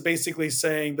is basically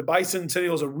saying the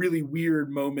bicentennial is a really weird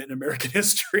moment in American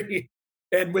history.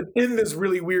 And within this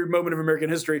really weird moment of American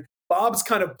history, Bob's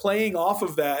kind of playing off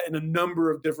of that in a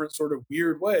number of different sort of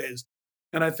weird ways.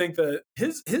 And I think that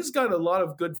his got a lot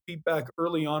of good feedback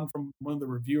early on from one of the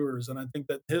reviewers. And I think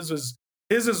that his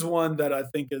is one that I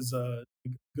think is a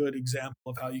good example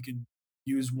of how you can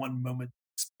use one moment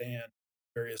to expand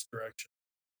various directions.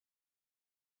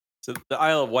 So the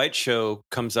Isle of Wight show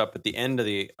comes up at the end of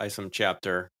the Isom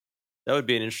chapter. That would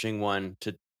be an interesting one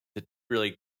to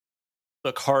really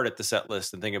look hard at the set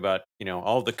list and think about,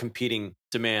 all the competing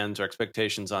demands or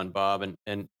expectations on Bob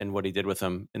and what he did with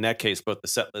them. In that case, both the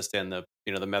set list and the,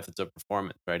 the methods of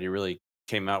performance, right? He really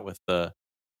came out with the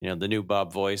new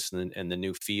Bob voice and the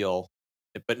new feel,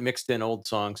 but mixed in old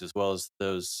songs as well as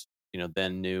those,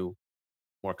 then new,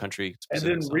 more country and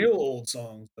then songs. Real old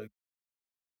songs like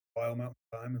Wild Mountain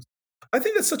Time. I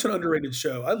think that's such an underrated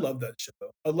show. I love that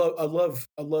show. I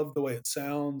love the way it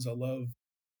sounds. I love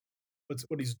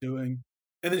what he's doing.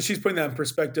 And then she's putting that in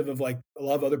perspective of, like, a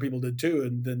lot of other people did too,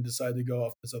 and then decided to go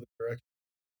off this other direction.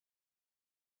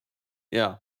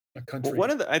 Yeah. A country.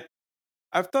 Well,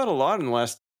 I've thought a lot in the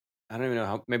last, I don't even know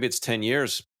how, maybe it's 10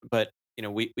 years, but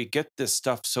we get this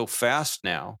stuff so fast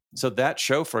now. So that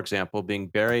show, for example, being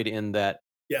buried in that,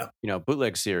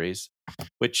 bootleg series,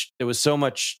 which there was so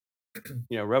much,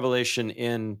 revelation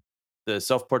in the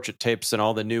self-portrait tapes and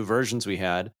all the new versions we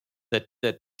had,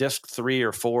 that disc 3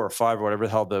 or 4 or 5 or whatever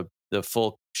the hell the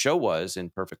full show was in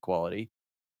perfect quality.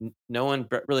 No one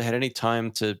really had any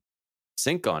time to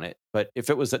sync on it. But if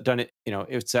it was done it,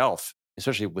 itself,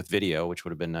 especially with video, which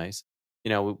would have been nice,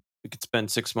 we could spend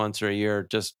 6 months or a year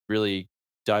just really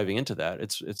diving into that.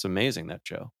 It's amazing, that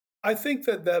show. I think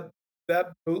that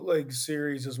bootleg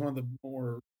series is one of the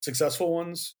more successful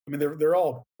ones. I mean, they're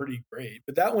all pretty great,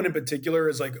 but that one in particular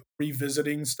is like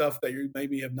revisiting stuff that you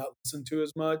maybe have not listened to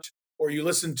as much, or you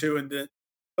listen to and then,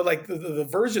 but like the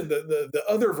version, the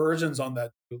other versions on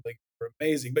that bootleg are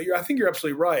amazing. But I think you're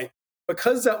absolutely right,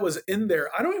 because that was in there.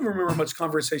 I don't even remember much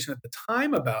conversation at the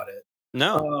time about it.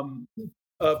 No,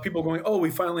 People going, "Oh, we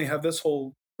finally have this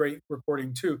whole great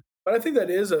recording too." But I think that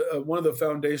is one of the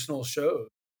foundational shows.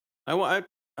 I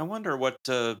wonder what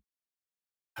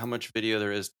how much video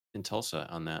there is in Tulsa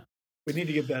on that. We need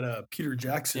to get that Peter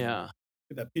Jackson. Yeah,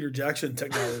 get that Peter Jackson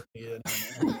technology in.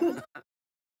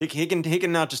 he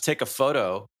can now just take a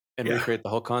photo and recreate the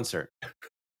whole concert.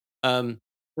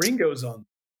 Ringo's on.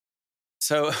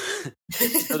 So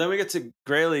then we get to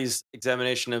Graley's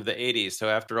examination of the 80s. So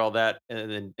after all that,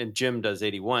 and Jim does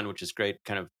 81, which is great.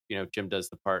 Kind of, Jim does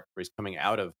the part where he's coming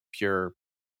out of pure,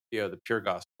 the pure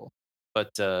gospel.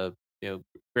 But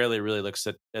Graley really looks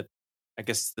at I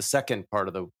guess the second part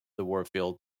of the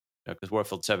Warfield, because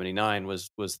Warfield 79 was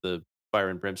the fire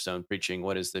and brimstone preaching,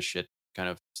 what is this shit kind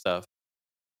of stuff.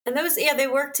 And those, they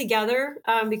work together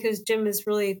because Jim is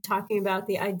really talking about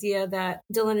the idea that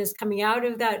Dylan is coming out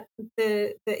of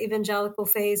the evangelical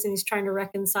phase, and he's trying to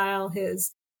reconcile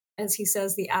his, as he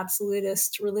says, the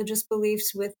absolutist religious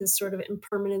beliefs with this sort of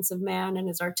impermanence of man and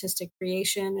his artistic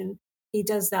creation. And he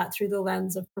does that through the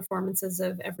lens of performances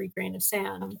of Every Grain of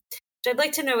Sand. Which I'd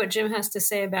like to know what Jim has to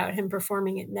say about him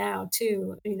performing it now,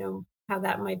 too, how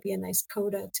that might be a nice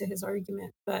coda to his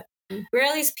argument. But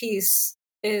Graley's piece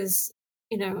is,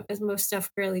 as most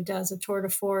stuff Graley does, a tour de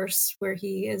force, where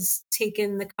he has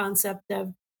taken the concept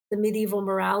of the medieval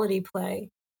morality play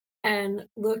and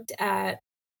looked at,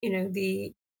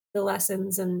 the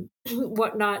lessons and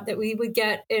whatnot that we would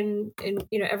get in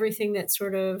everything that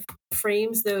sort of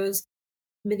frames those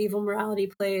medieval morality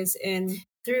plays in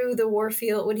through the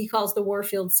Warfield, what he calls the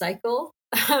Warfield cycle,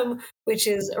 which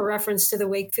is a reference to the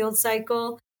Wakefield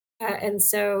cycle. And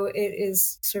so it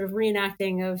is sort of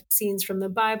reenacting of scenes from the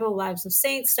Bible, lives of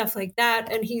saints, stuff like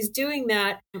that. And he's doing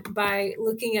that by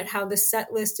looking at how the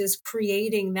set list is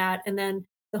creating that. And then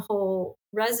the whole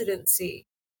residency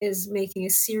is making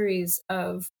a series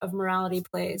of morality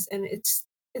plays. And it's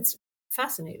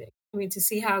fascinating. I mean, to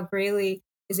see how Graley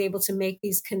is able to make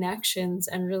these connections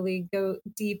and really go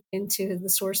deep into the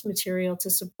source material to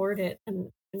support it and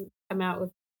come out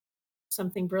with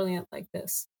something brilliant like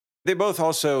this. They both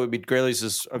also, Graley's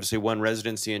is obviously one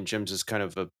residency and Jim's is kind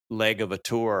of a leg of a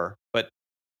tour. But,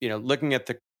 looking at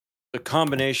the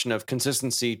combination of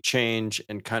consistency, change,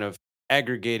 and kind of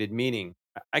aggregated meaning,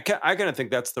 I kind of think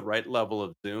that's the right level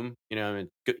of zoom.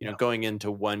 Going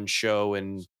into one show,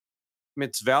 and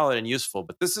it's valid and useful.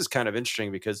 But this is kind of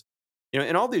interesting because,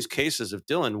 in all these cases of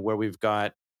Dylan where we're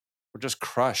just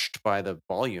crushed by the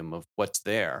volume of what's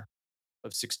there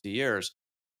of 60 years.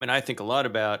 And I think a lot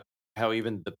about how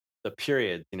even the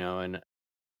periods, and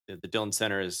the Dylan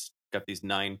Center has got these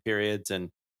 9 periods. And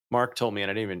Mark told me,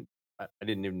 and I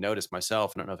didn't even notice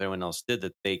myself, I don't know if anyone else did,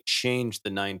 that they changed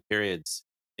the 9 periods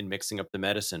in mixing up the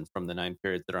medicine from the 9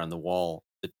 periods that are on the wall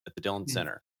at the Dylan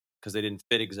Center, because they didn't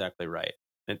fit exactly right.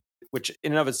 And which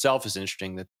in and of itself is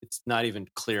interesting, that it's not even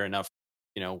clear enough,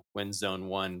 when zone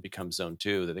 1 becomes zone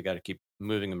 2, that they got to keep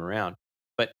moving them around.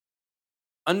 But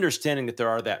understanding that there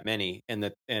are that many,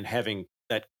 and having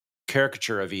that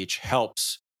caricature of each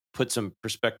helps put some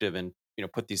perspective and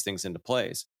put these things into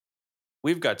place.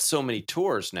 We've got so many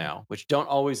tours now which don't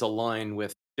always align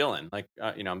with Dylan. Like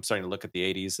I'm starting to look at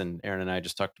the 80s, and Erin and I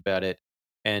just talked about it.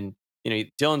 And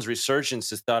Dylan's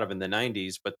resurgence is thought of in the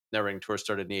 90s, but Never Ending Tour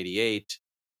started in 88.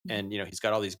 And he's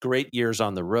got all these great years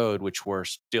on the road, which were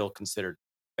still considered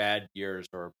bad years,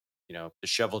 or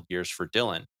disheveled years for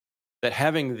Dylan. That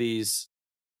having these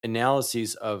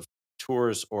analyses of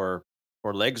tours or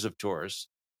legs of tours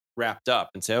wrapped up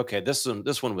and say, okay, this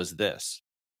one was this,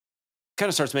 kind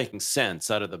of starts making sense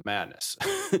out of the madness.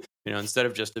 Instead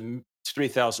of just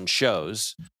 3,000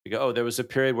 shows, you go, oh, there was a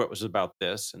period where it was about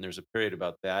this, and there's a period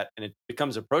about that, and it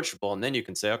becomes approachable. And then you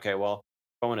can say, okay, well,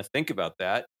 if I want to think about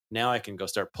that, now I can go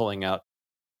start pulling out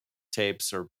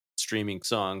tapes or streaming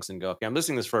songs and go, okay, I'm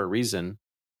listening to this for a reason.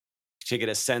 to get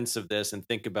a sense of this and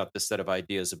think about this set of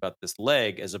ideas about this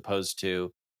leg, as opposed to,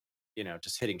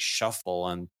 just hitting shuffle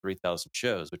on 3,000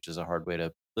 shows, which is a hard way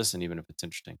to listen, even if it's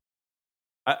interesting.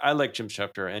 I like Jim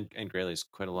Schefter and Grayle's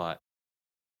quite a lot.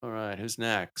 All right, who's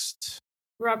next?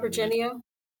 Robert Genio.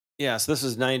 Yeah, so this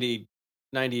is 98,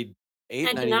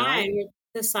 99? With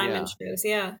the Simon shows,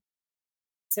 yeah.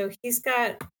 So he's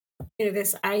got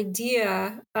this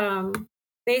idea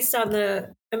based on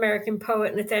the American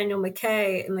poet Nathaniel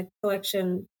Mackay in the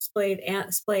collection Splay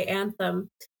Anthem.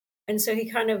 And so he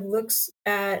kind of looks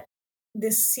at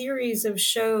this series of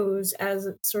shows as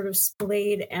a sort of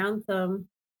splayed anthem,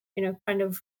 kind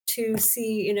of to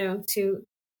see, to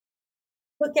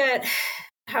look at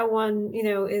how one,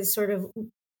 is sort of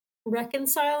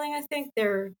reconciling, I think,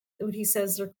 what he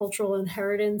says, their cultural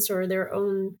inheritance or their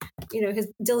own,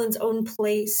 Dylan's own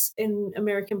place in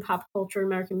American pop culture,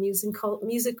 American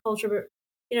music culture, but,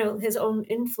 his own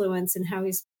influence and how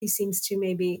he seems to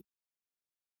maybe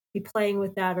be playing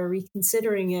with that or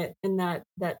reconsidering it in that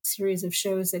series of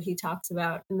shows that he talks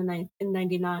about in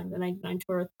 99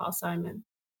 tour with Paul Simon.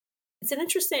 It's an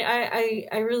interesting, I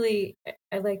really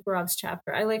like Rob's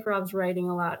chapter. I like Rob's writing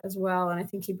a lot as well. And I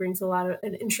think he brings a lot of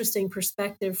an interesting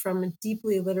perspective from a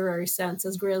deeply literary sense,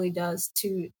 as Grayley does,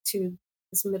 to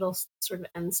this middle sort of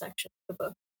end section of the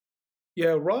book.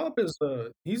 Yeah, Rob is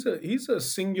he's a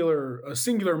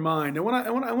singular mind. And what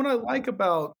I like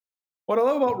about, what I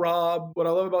love about Rob, what I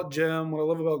love about Jim, what I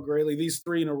love about Grayley, these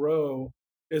three in a row,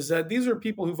 is that these are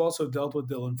people who've also dealt with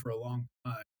Dylan for a long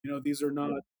time. These are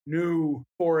not new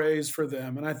forays for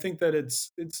them, and I think that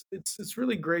it's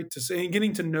really great to see. And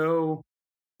getting to know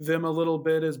them a little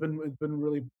bit has been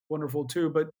really wonderful too.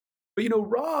 But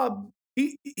Rob,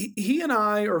 he and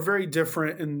I are very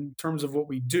different in terms of what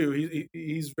we do.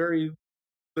 He's very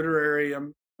literary.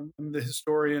 I'm the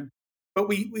historian, but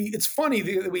we it's funny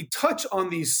that we touch on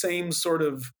these same sort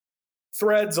of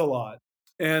threads a lot,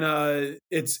 and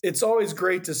it's always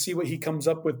great to see what he comes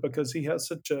up with, because he has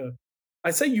such a, I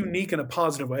say unique in a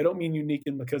positive way. I don't mean unique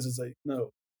in because it's like,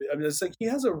 no, I mean, it's like he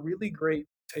has a really great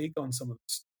take on some of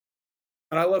this,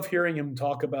 and I love hearing him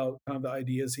talk about kind of the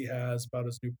ideas he has about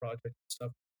his new project and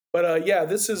stuff. But yeah,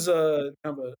 this is a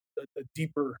kind of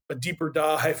a deeper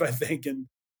dive, I think, in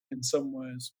some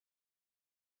ways.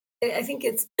 I think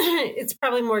it's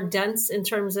probably more dense in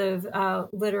terms of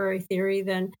literary theory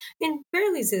than,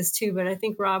 Fairley's is too, but I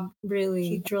think Rob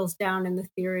really drills down in the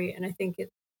theory, and I think it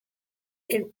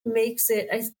makes it,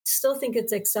 I still think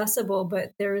it's accessible,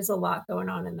 but there is a lot going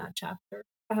on in that chapter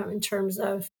in terms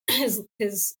of his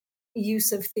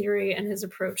use of theory and his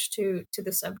approach to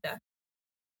the subject.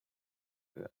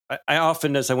 I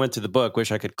often, as I went through the book,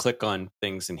 wish I could click on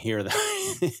things and hear them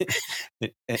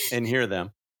and hear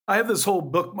them. I have this whole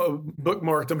book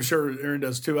bookmarked. I'm sure Erin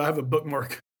does too. I have a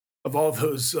bookmark of all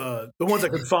those, the ones I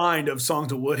could find of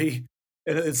songs of Woody,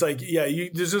 and it's like, yeah,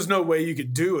 there's just no way you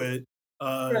could do it.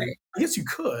 Right. I guess you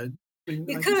could.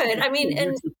 You could. I mean,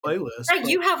 and playlist. Right,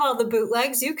 you have all the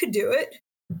bootlegs. You could do it.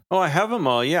 Oh, I have them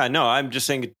all. Yeah, no, I'm just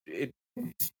saying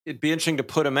it'd be interesting to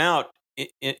put them out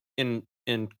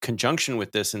in conjunction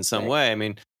with this in some way. I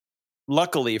mean,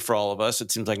 luckily for all of us,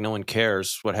 it seems like no one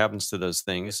cares what happens to those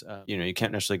things. You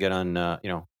can't necessarily get on,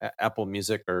 Apple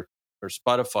Music or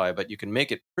Spotify, but you can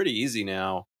make it pretty easy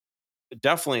now.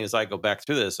 Definitely, as I go back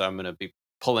through this, I'm going to be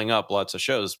pulling up lots of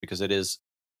shows because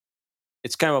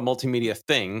it's kind of a multimedia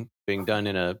thing being done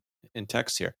in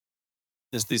text here.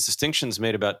 There's these distinctions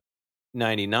made about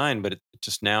 99, but it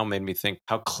just now made me think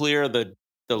how clear the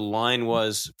line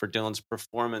was for Dylan's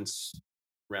performance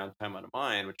around Time Out of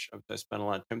Mind, which I spent a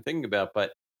lot of time thinking about.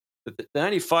 But the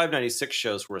 95, 96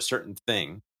 shows were a certain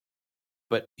thing,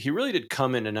 but he really did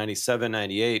come into 97,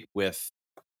 98 with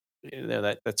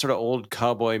that sort of old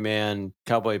cowboy band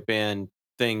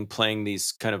thing, playing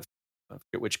these kind of, I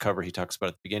forget which cover he talks about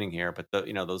at the beginning here, but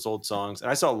those old songs.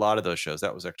 And I saw a lot of those shows.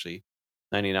 That was actually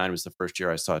 99 was the first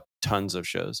year I saw tons of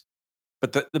shows,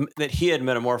 but that he had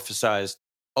metamorphosized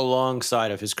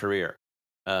alongside of his career,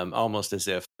 almost as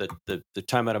if the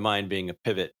Time Out of Mind being a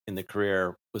pivot in the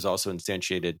career was also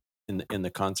instantiated in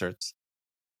the concerts.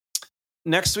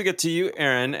 Next, we get to you,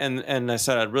 Erin, and I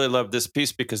said I'd really love this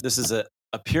piece because this is a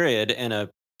period and a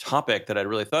topic that I'd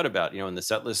really thought about. And the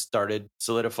set list started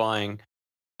solidifying,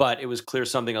 but it was clear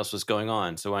something else was going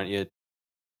on. So why don't you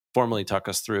formally talk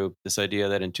us through this idea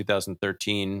that in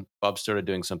 2013, Bob started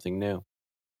doing something new?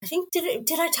 I think,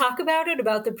 did I talk about it,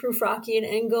 about the Prufrockian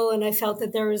angle? And I felt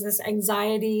that there was this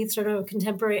anxiety, sort of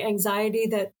contemporary anxiety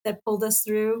that pulled us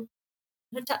through.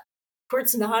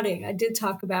 Court's nodding. I did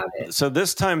talk about it. So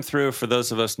this time through, for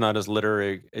those of us not as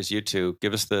literary as you two,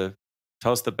 give us the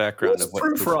Tell us the background Who's of what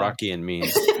Proof Rock? Prufrockian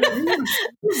means.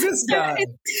 Who's this guy?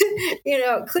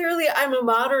 Clearly I'm a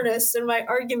modernist, and my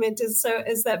argument is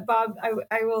that Bob,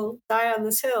 I will die on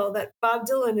this hill, that Bob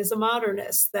Dylan is a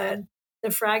modernist, that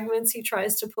the fragments he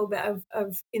tries to pull back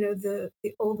of the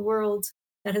old world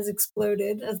that has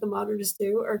exploded, as the modernists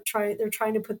do, they're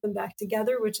trying to put them back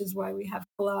together, which is why we have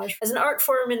collage as an art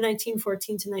form in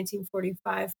 1914 to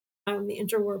 1945. The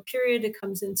interwar period, it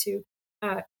comes into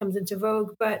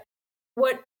vogue. But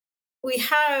what we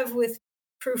have with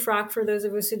Prufrock, for those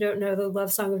of us who don't know, the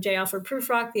love song of J. Alfred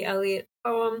Prufrock, the Eliot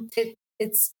poem,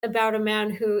 it's about a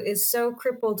man who is so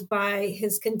crippled by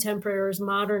his contemporary's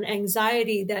modern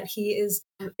anxiety that he is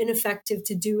ineffective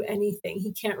to do anything.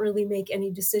 He can't really make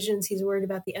any decisions. He's worried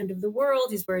about the end of the world.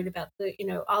 He's worried about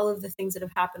all of the things that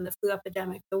have happened, the flu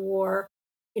epidemic, the war,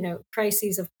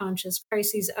 crises of conscious,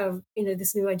 crises of,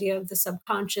 this new idea of the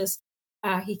subconscious.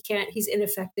 He's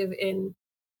ineffective in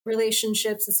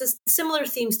relationships. It's just similar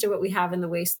themes to what we have in The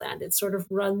Wasteland. It sort of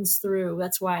runs through.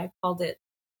 That's why I called it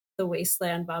The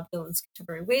Wasteland, Bob Dylan's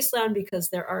contemporary wasteland, because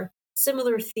there are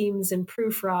similar themes in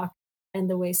Prufrock and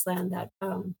The Wasteland that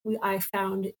I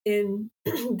found in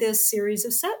this series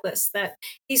of set lists. That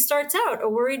he starts out a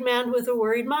worried man with a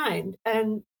worried mind,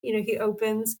 and he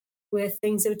opens with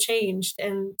things have changed.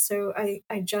 And so I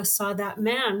just saw that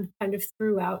man kind of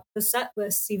throughout the set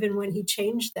lists, even when he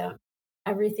changed them.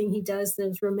 Everything he does,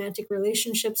 those romantic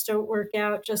relationships don't work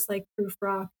out, just like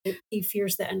Prufrock. He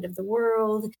fears the end of the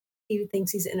world. He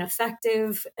thinks he's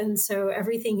ineffective. And so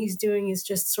everything he's doing is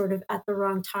just sort of at the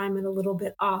wrong time and a little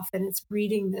bit off. And it's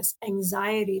breeding this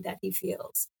anxiety that he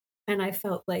feels. And I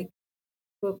felt like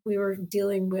what we were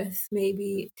dealing with,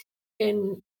 maybe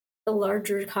in a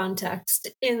larger context,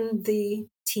 in the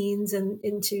teens and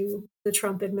into the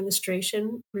Trump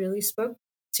administration, really spoke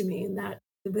to me in that,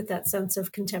 with that sense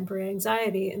of contemporary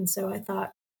anxiety. And so I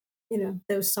thought,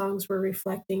 those songs were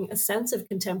reflecting a sense of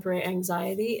contemporary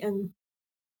anxiety. And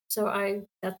so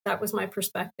that was my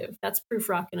perspective. That's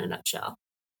Prufrock in a nutshell.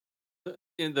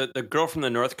 In the Girl from the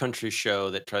North Country show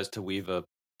that tries to weave a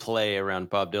play around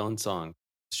Bob Dylan song,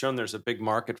 it's shown there's a big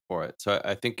market for it. So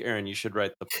I think, Erin, you should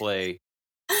write the play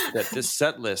that this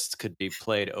set list could be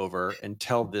played over and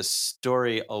tell this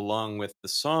story along with the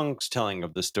songs telling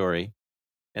of the story.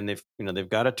 And they've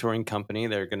got a touring company.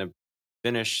 They're going to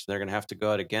finish. They're going to have to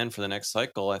go out again for the next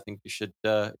cycle. I think you should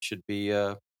be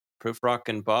Prufrock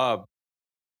and Bob.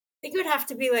 I think it would have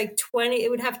to be like 20. It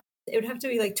would have to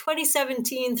be like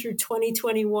 2017 through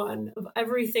 2021 of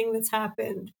everything that's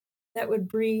happened that would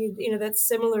breed, that's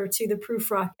similar to the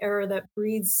Prufrock era, that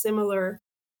breeds similar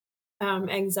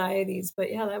anxieties.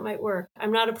 But yeah, that might work.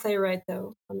 I'm not a playwright,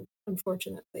 though,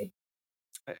 unfortunately.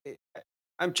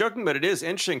 I'm joking, but it is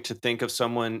interesting to think of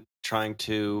someone trying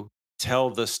to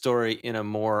tell the story in a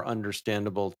more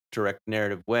understandable, direct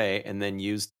narrative way, and then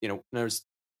use,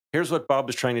 here's what Bob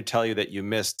was trying to tell you that you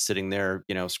missed sitting there,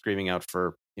 screaming out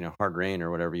for, hard rain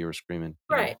or whatever you were screaming.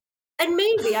 Right. And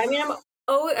maybe, I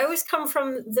always come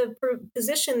from the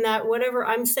position that whatever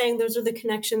I'm saying, those are the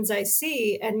connections I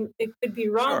see, and it could be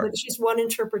wrong, Sure. But it's just one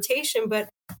interpretation. But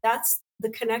that's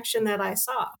the connection that I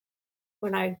saw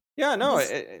when I. Yeah, no,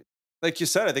 like you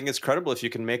said, I think it's credible. If you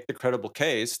can make the credible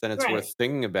case, then it's worth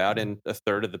thinking about. And a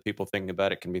third of the people thinking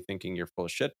about it can be thinking you're full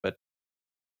of shit. But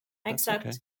I accept.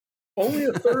 Okay. Only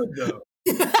a third, though.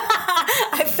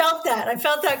 I felt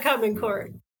that coming,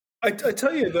 Court. I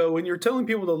tell you, though, when you're telling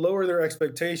people to lower their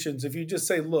expectations, if you just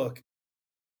say, look,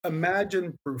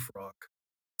 imagine Prufrock.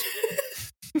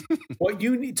 What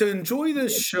you need to enjoy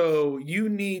this show, you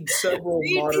need several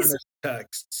modernist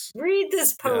texts. Read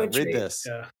this poetry. Read this.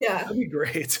 Yeah. That'd be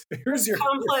great. Here's your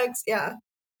complex. Yeah.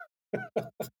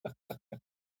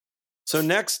 So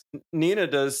next, Nina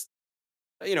does,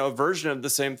 a version of the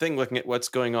same thing, looking at what's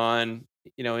going on,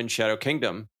 in Shadow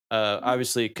Kingdom.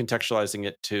 Obviously contextualizing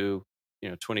it to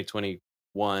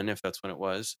 2021, if that's when it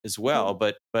was, as well.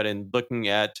 But in looking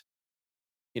at,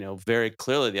 very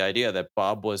clearly the idea that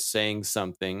Bob was saying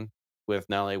something with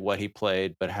not only what he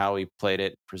played, but how he played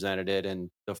it, presented it, and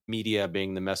the media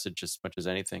being the message as much as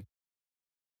anything.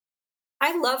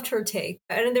 I loved her take.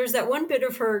 And there's that one bit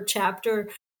of her chapter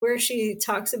where she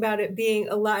talks about it being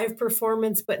a live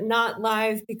performance, but not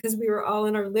live because we were all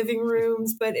in our living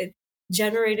rooms, but it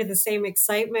generated the same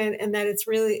excitement, and that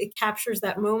it captures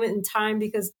that moment in time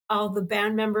because all the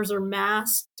band members are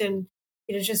masked, and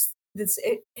it's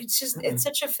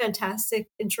such a fantastic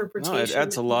interpretation. No, it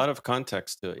adds a lot of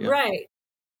context to it. Yeah. Right.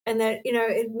 And that,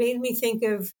 it made me think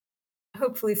of,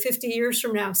 hopefully 50 years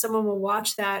from now, someone will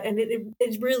watch that, and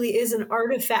it really is an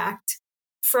artifact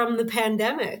from the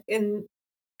pandemic, and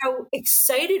how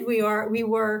excited we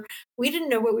were. We didn't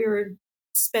know what we were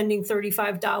spending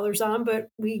 $35 on, but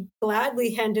we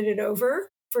gladly handed it over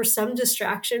for some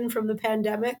distraction from the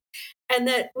pandemic. And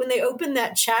that when they opened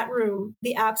that chat room,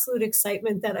 the absolute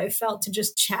excitement that I felt to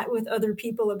just chat with other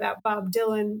people about Bob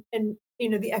Dylan and,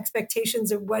 the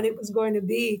expectations of what it was going to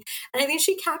be. And I think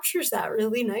she captures that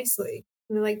really nicely.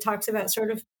 And like talks about sort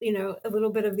of, a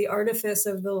little bit of the artifice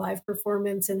of the live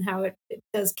performance and how it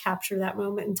does capture that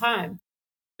moment in time.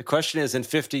 The question is, in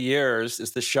 50 years,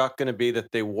 is the shock going to be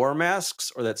that they wore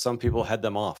masks or that some people had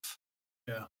them off?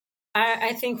 Yeah.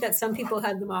 I think that some people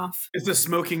had them off. Is the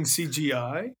smoking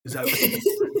CGI? Is that what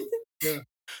yeah.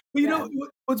 Well, you know,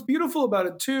 what's beautiful about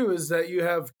it too is that you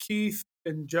have Keith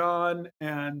and John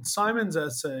and Simon's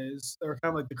essays that are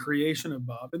kind of like the creation of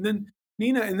Bob. And then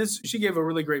Nina, and this, she gave a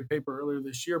really great paper earlier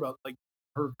this year about like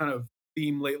her kind of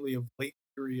theme lately of late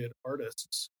period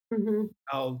artists. Mm-hmm.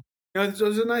 How, there's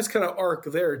a nice kind of arc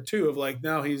there too of like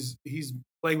now he's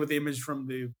playing with the image from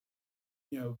the,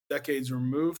 decades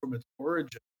removed from its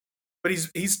origin. But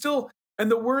he's still, and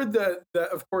the word that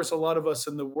of course a lot of us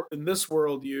in this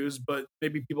world use, but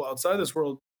maybe people outside this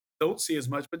world don't see as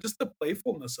much, but just the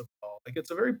playfulness of it all. Like it's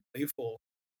a very playful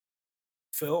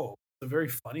film. It's a very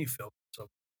funny film. So,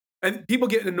 and people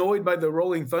get annoyed by the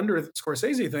Rolling Thunder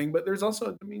Scorsese thing, but there's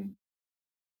also,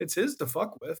 it's his to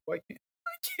fuck with. Why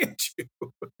can't you?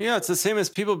 Yeah, it's the same as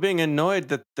people being annoyed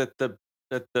that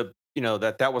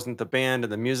that wasn't the band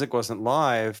and the music wasn't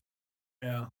live.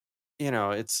 Yeah.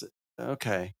 It's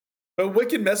okay. But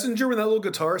Wicked Messenger, when that little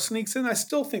guitar sneaks in, I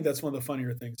still think that's one of the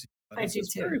funnier things. I do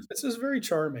too. This is very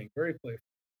charming, very playful.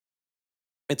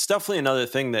 It's definitely another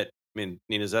thing that,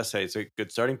 Nina's essay is a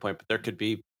good starting point, but there could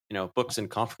be, books and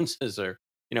conferences or,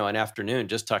 an afternoon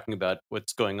just talking about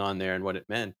what's going on there and what it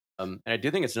meant. And I do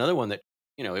think it's another one that,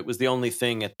 it was the only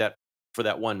thing for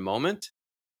that one moment.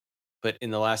 But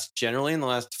generally in the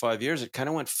last 5 years, it kind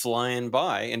of went flying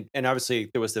by. And obviously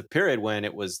there was the period when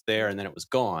it was there and then it was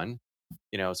gone.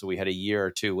 So we had a year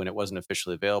or two when it wasn't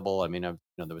officially available. There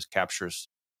was captures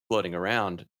floating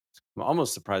around. I'm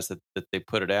almost surprised that they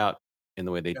put it out in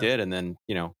the way they did. And then,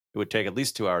 it would take at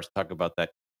least 2 hours to talk about the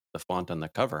font on the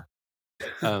cover.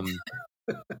 But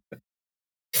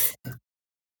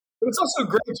it's also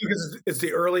great because it's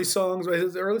the early songs. Right?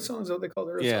 Is the early songs what they call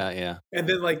the early songs? Yeah. And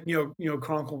then like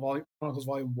Chronicles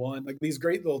Volume 1, like these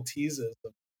great little teases.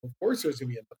 Of course, there's gonna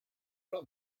be a.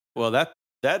 Well,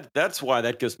 that's why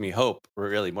that gives me hope,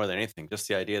 really, more than anything. Just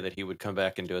the idea that he would come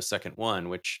back and do a second one,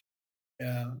 which,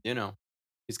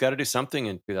 he's got to do something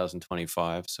in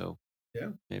 2025. So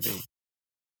maybe.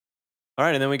 All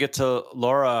right, and then we get to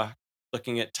Laura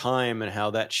looking at time and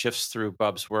how that shifts through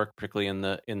Bob's work, particularly in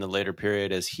the later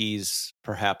period, as he's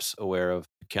perhaps aware of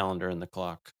the calendar and the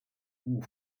clock. Ooh,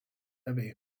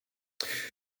 heavy.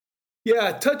 Yeah,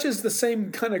 it touches the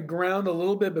same kind of ground a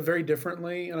little bit, but very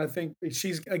differently. And I think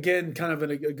she's again kind of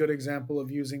a good example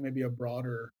of using maybe a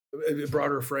broader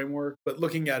framework, but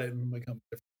looking at it and become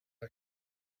different.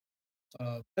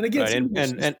 And again,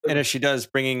 right. and as she does,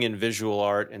 bringing in visual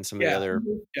art and some of the other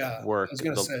work. I was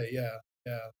going to say,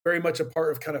 very much a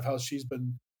part of kind of how she's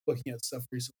been looking at stuff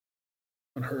recently.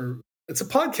 On her, it's a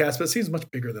podcast, but it seems much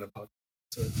bigger than a podcast.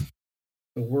 It's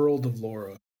the world of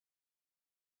Laura.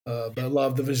 But I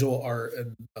love the visual art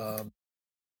and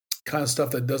kind of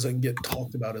stuff that doesn't get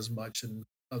talked about as much in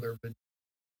other videos.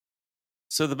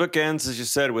 So the book ends, as you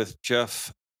said, with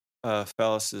Jeff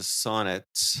Fallis's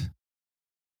sonnets.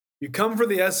 You come for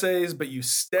the essays, but you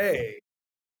stay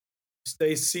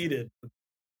seated.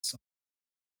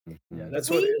 Mm-hmm. Yeah, that's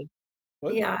what.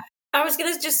 Yeah, I was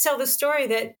going to just tell the story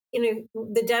that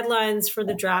the deadlines for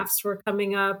the drafts were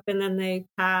coming up, and then they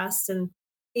passed, and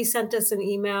he sent us an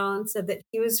email and said that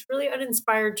he was really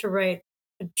uninspired to write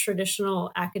a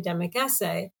traditional academic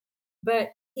essay,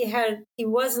 but he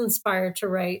was inspired to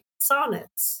write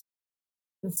sonnets.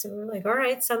 And so we're like, all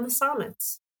right, send the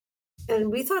sonnets.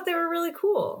 And we thought they were really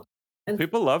cool. And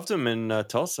people loved him in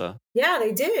Tulsa. Yeah,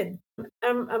 they did.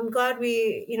 I'm glad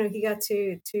he got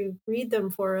to read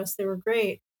them for us. They were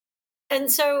great.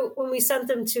 And so when we sent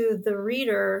them to the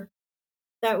reader,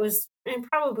 that was, and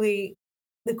probably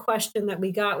the question that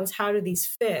we got was, how do these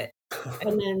fit?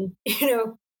 And then,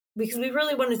 because we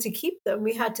really wanted to keep them,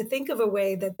 we had to think of a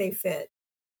way that they fit.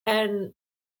 And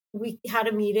we had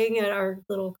a meeting at our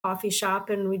little coffee shop,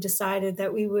 and we decided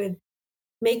that we would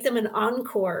make them an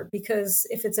encore, because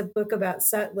if it's a book about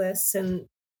set lists,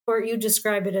 or you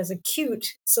describe it as a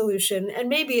cute solution, and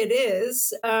maybe it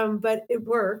is, but it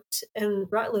worked, and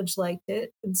Rutledge liked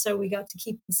it. And so we got to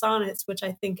keep the sonnets, which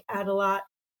I think add a lot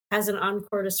as an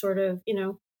encore to sort of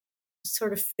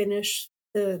finish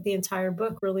the entire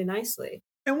book really nicely.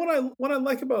 And what I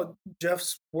like about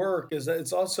Jeff's work is that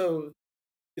it's also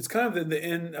it's kind of in the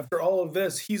end, after all of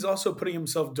this, he's also putting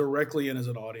himself directly in as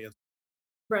an audience.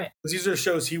 Right. Because these are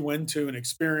shows he went to and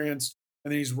experienced,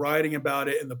 and then he's writing about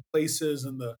it and the places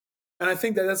and I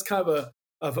think that's kind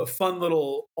of a fun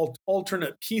little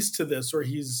alternate piece to this, where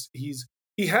he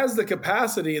has the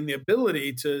capacity and the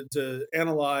ability to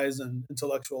analyze and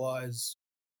intellectualize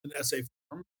an essay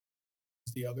form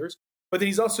as the others, but then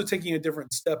he's also taking a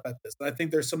different step at this. And I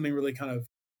think there's something really kind of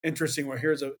interesting where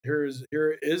here is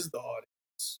the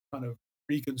audience kind of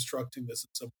reconstructing this in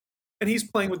some way. And he's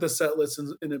playing with the set list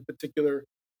in a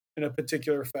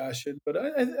particular fashion. But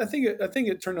I think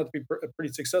it turned out to be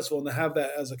pretty successful, and to have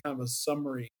that as a kind of a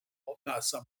summary, well, not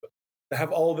summary, but to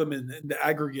have all of them in the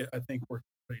aggregate, I think worked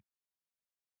pretty.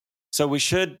 So we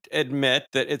should admit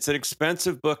that it's an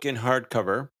expensive book in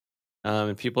hardcover,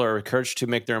 and people are encouraged to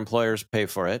make their employers pay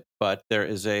for it. But there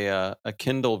is a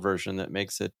Kindle version that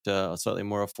makes it slightly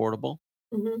more affordable.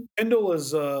 Mm-hmm. Kindle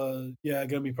is going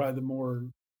to be probably the more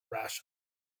rational.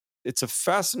 It's a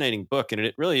fascinating book, and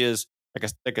it really is,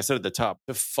 like I said at the top,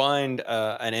 to find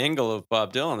an angle of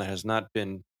Bob Dylan that has not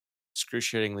been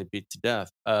excruciatingly beat to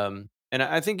death. And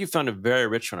I think you found a very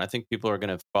rich one. I think people are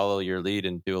going to follow your lead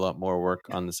and do a lot more work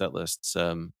on the set lists.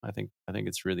 I think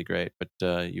it's really great. But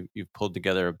you've pulled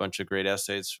together a bunch of great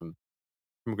essays from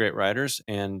great writers,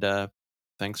 and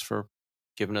thanks for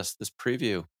giving us this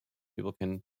preview. People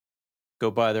can go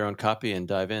buy their own copy and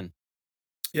dive in.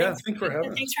 Yeah, thanks for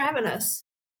having us.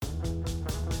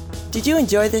 Did you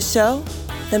enjoy this show?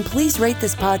 Then please rate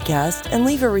this podcast and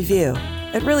leave a review.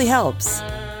 It really helps.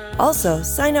 Also,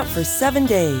 sign up for 7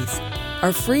 Days,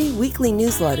 our free weekly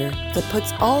newsletter that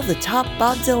puts all the top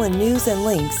Bob Dylan news and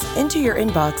links into your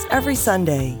inbox every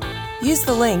Sunday. Use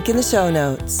the link in the show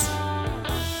notes.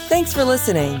 Thanks for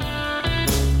listening.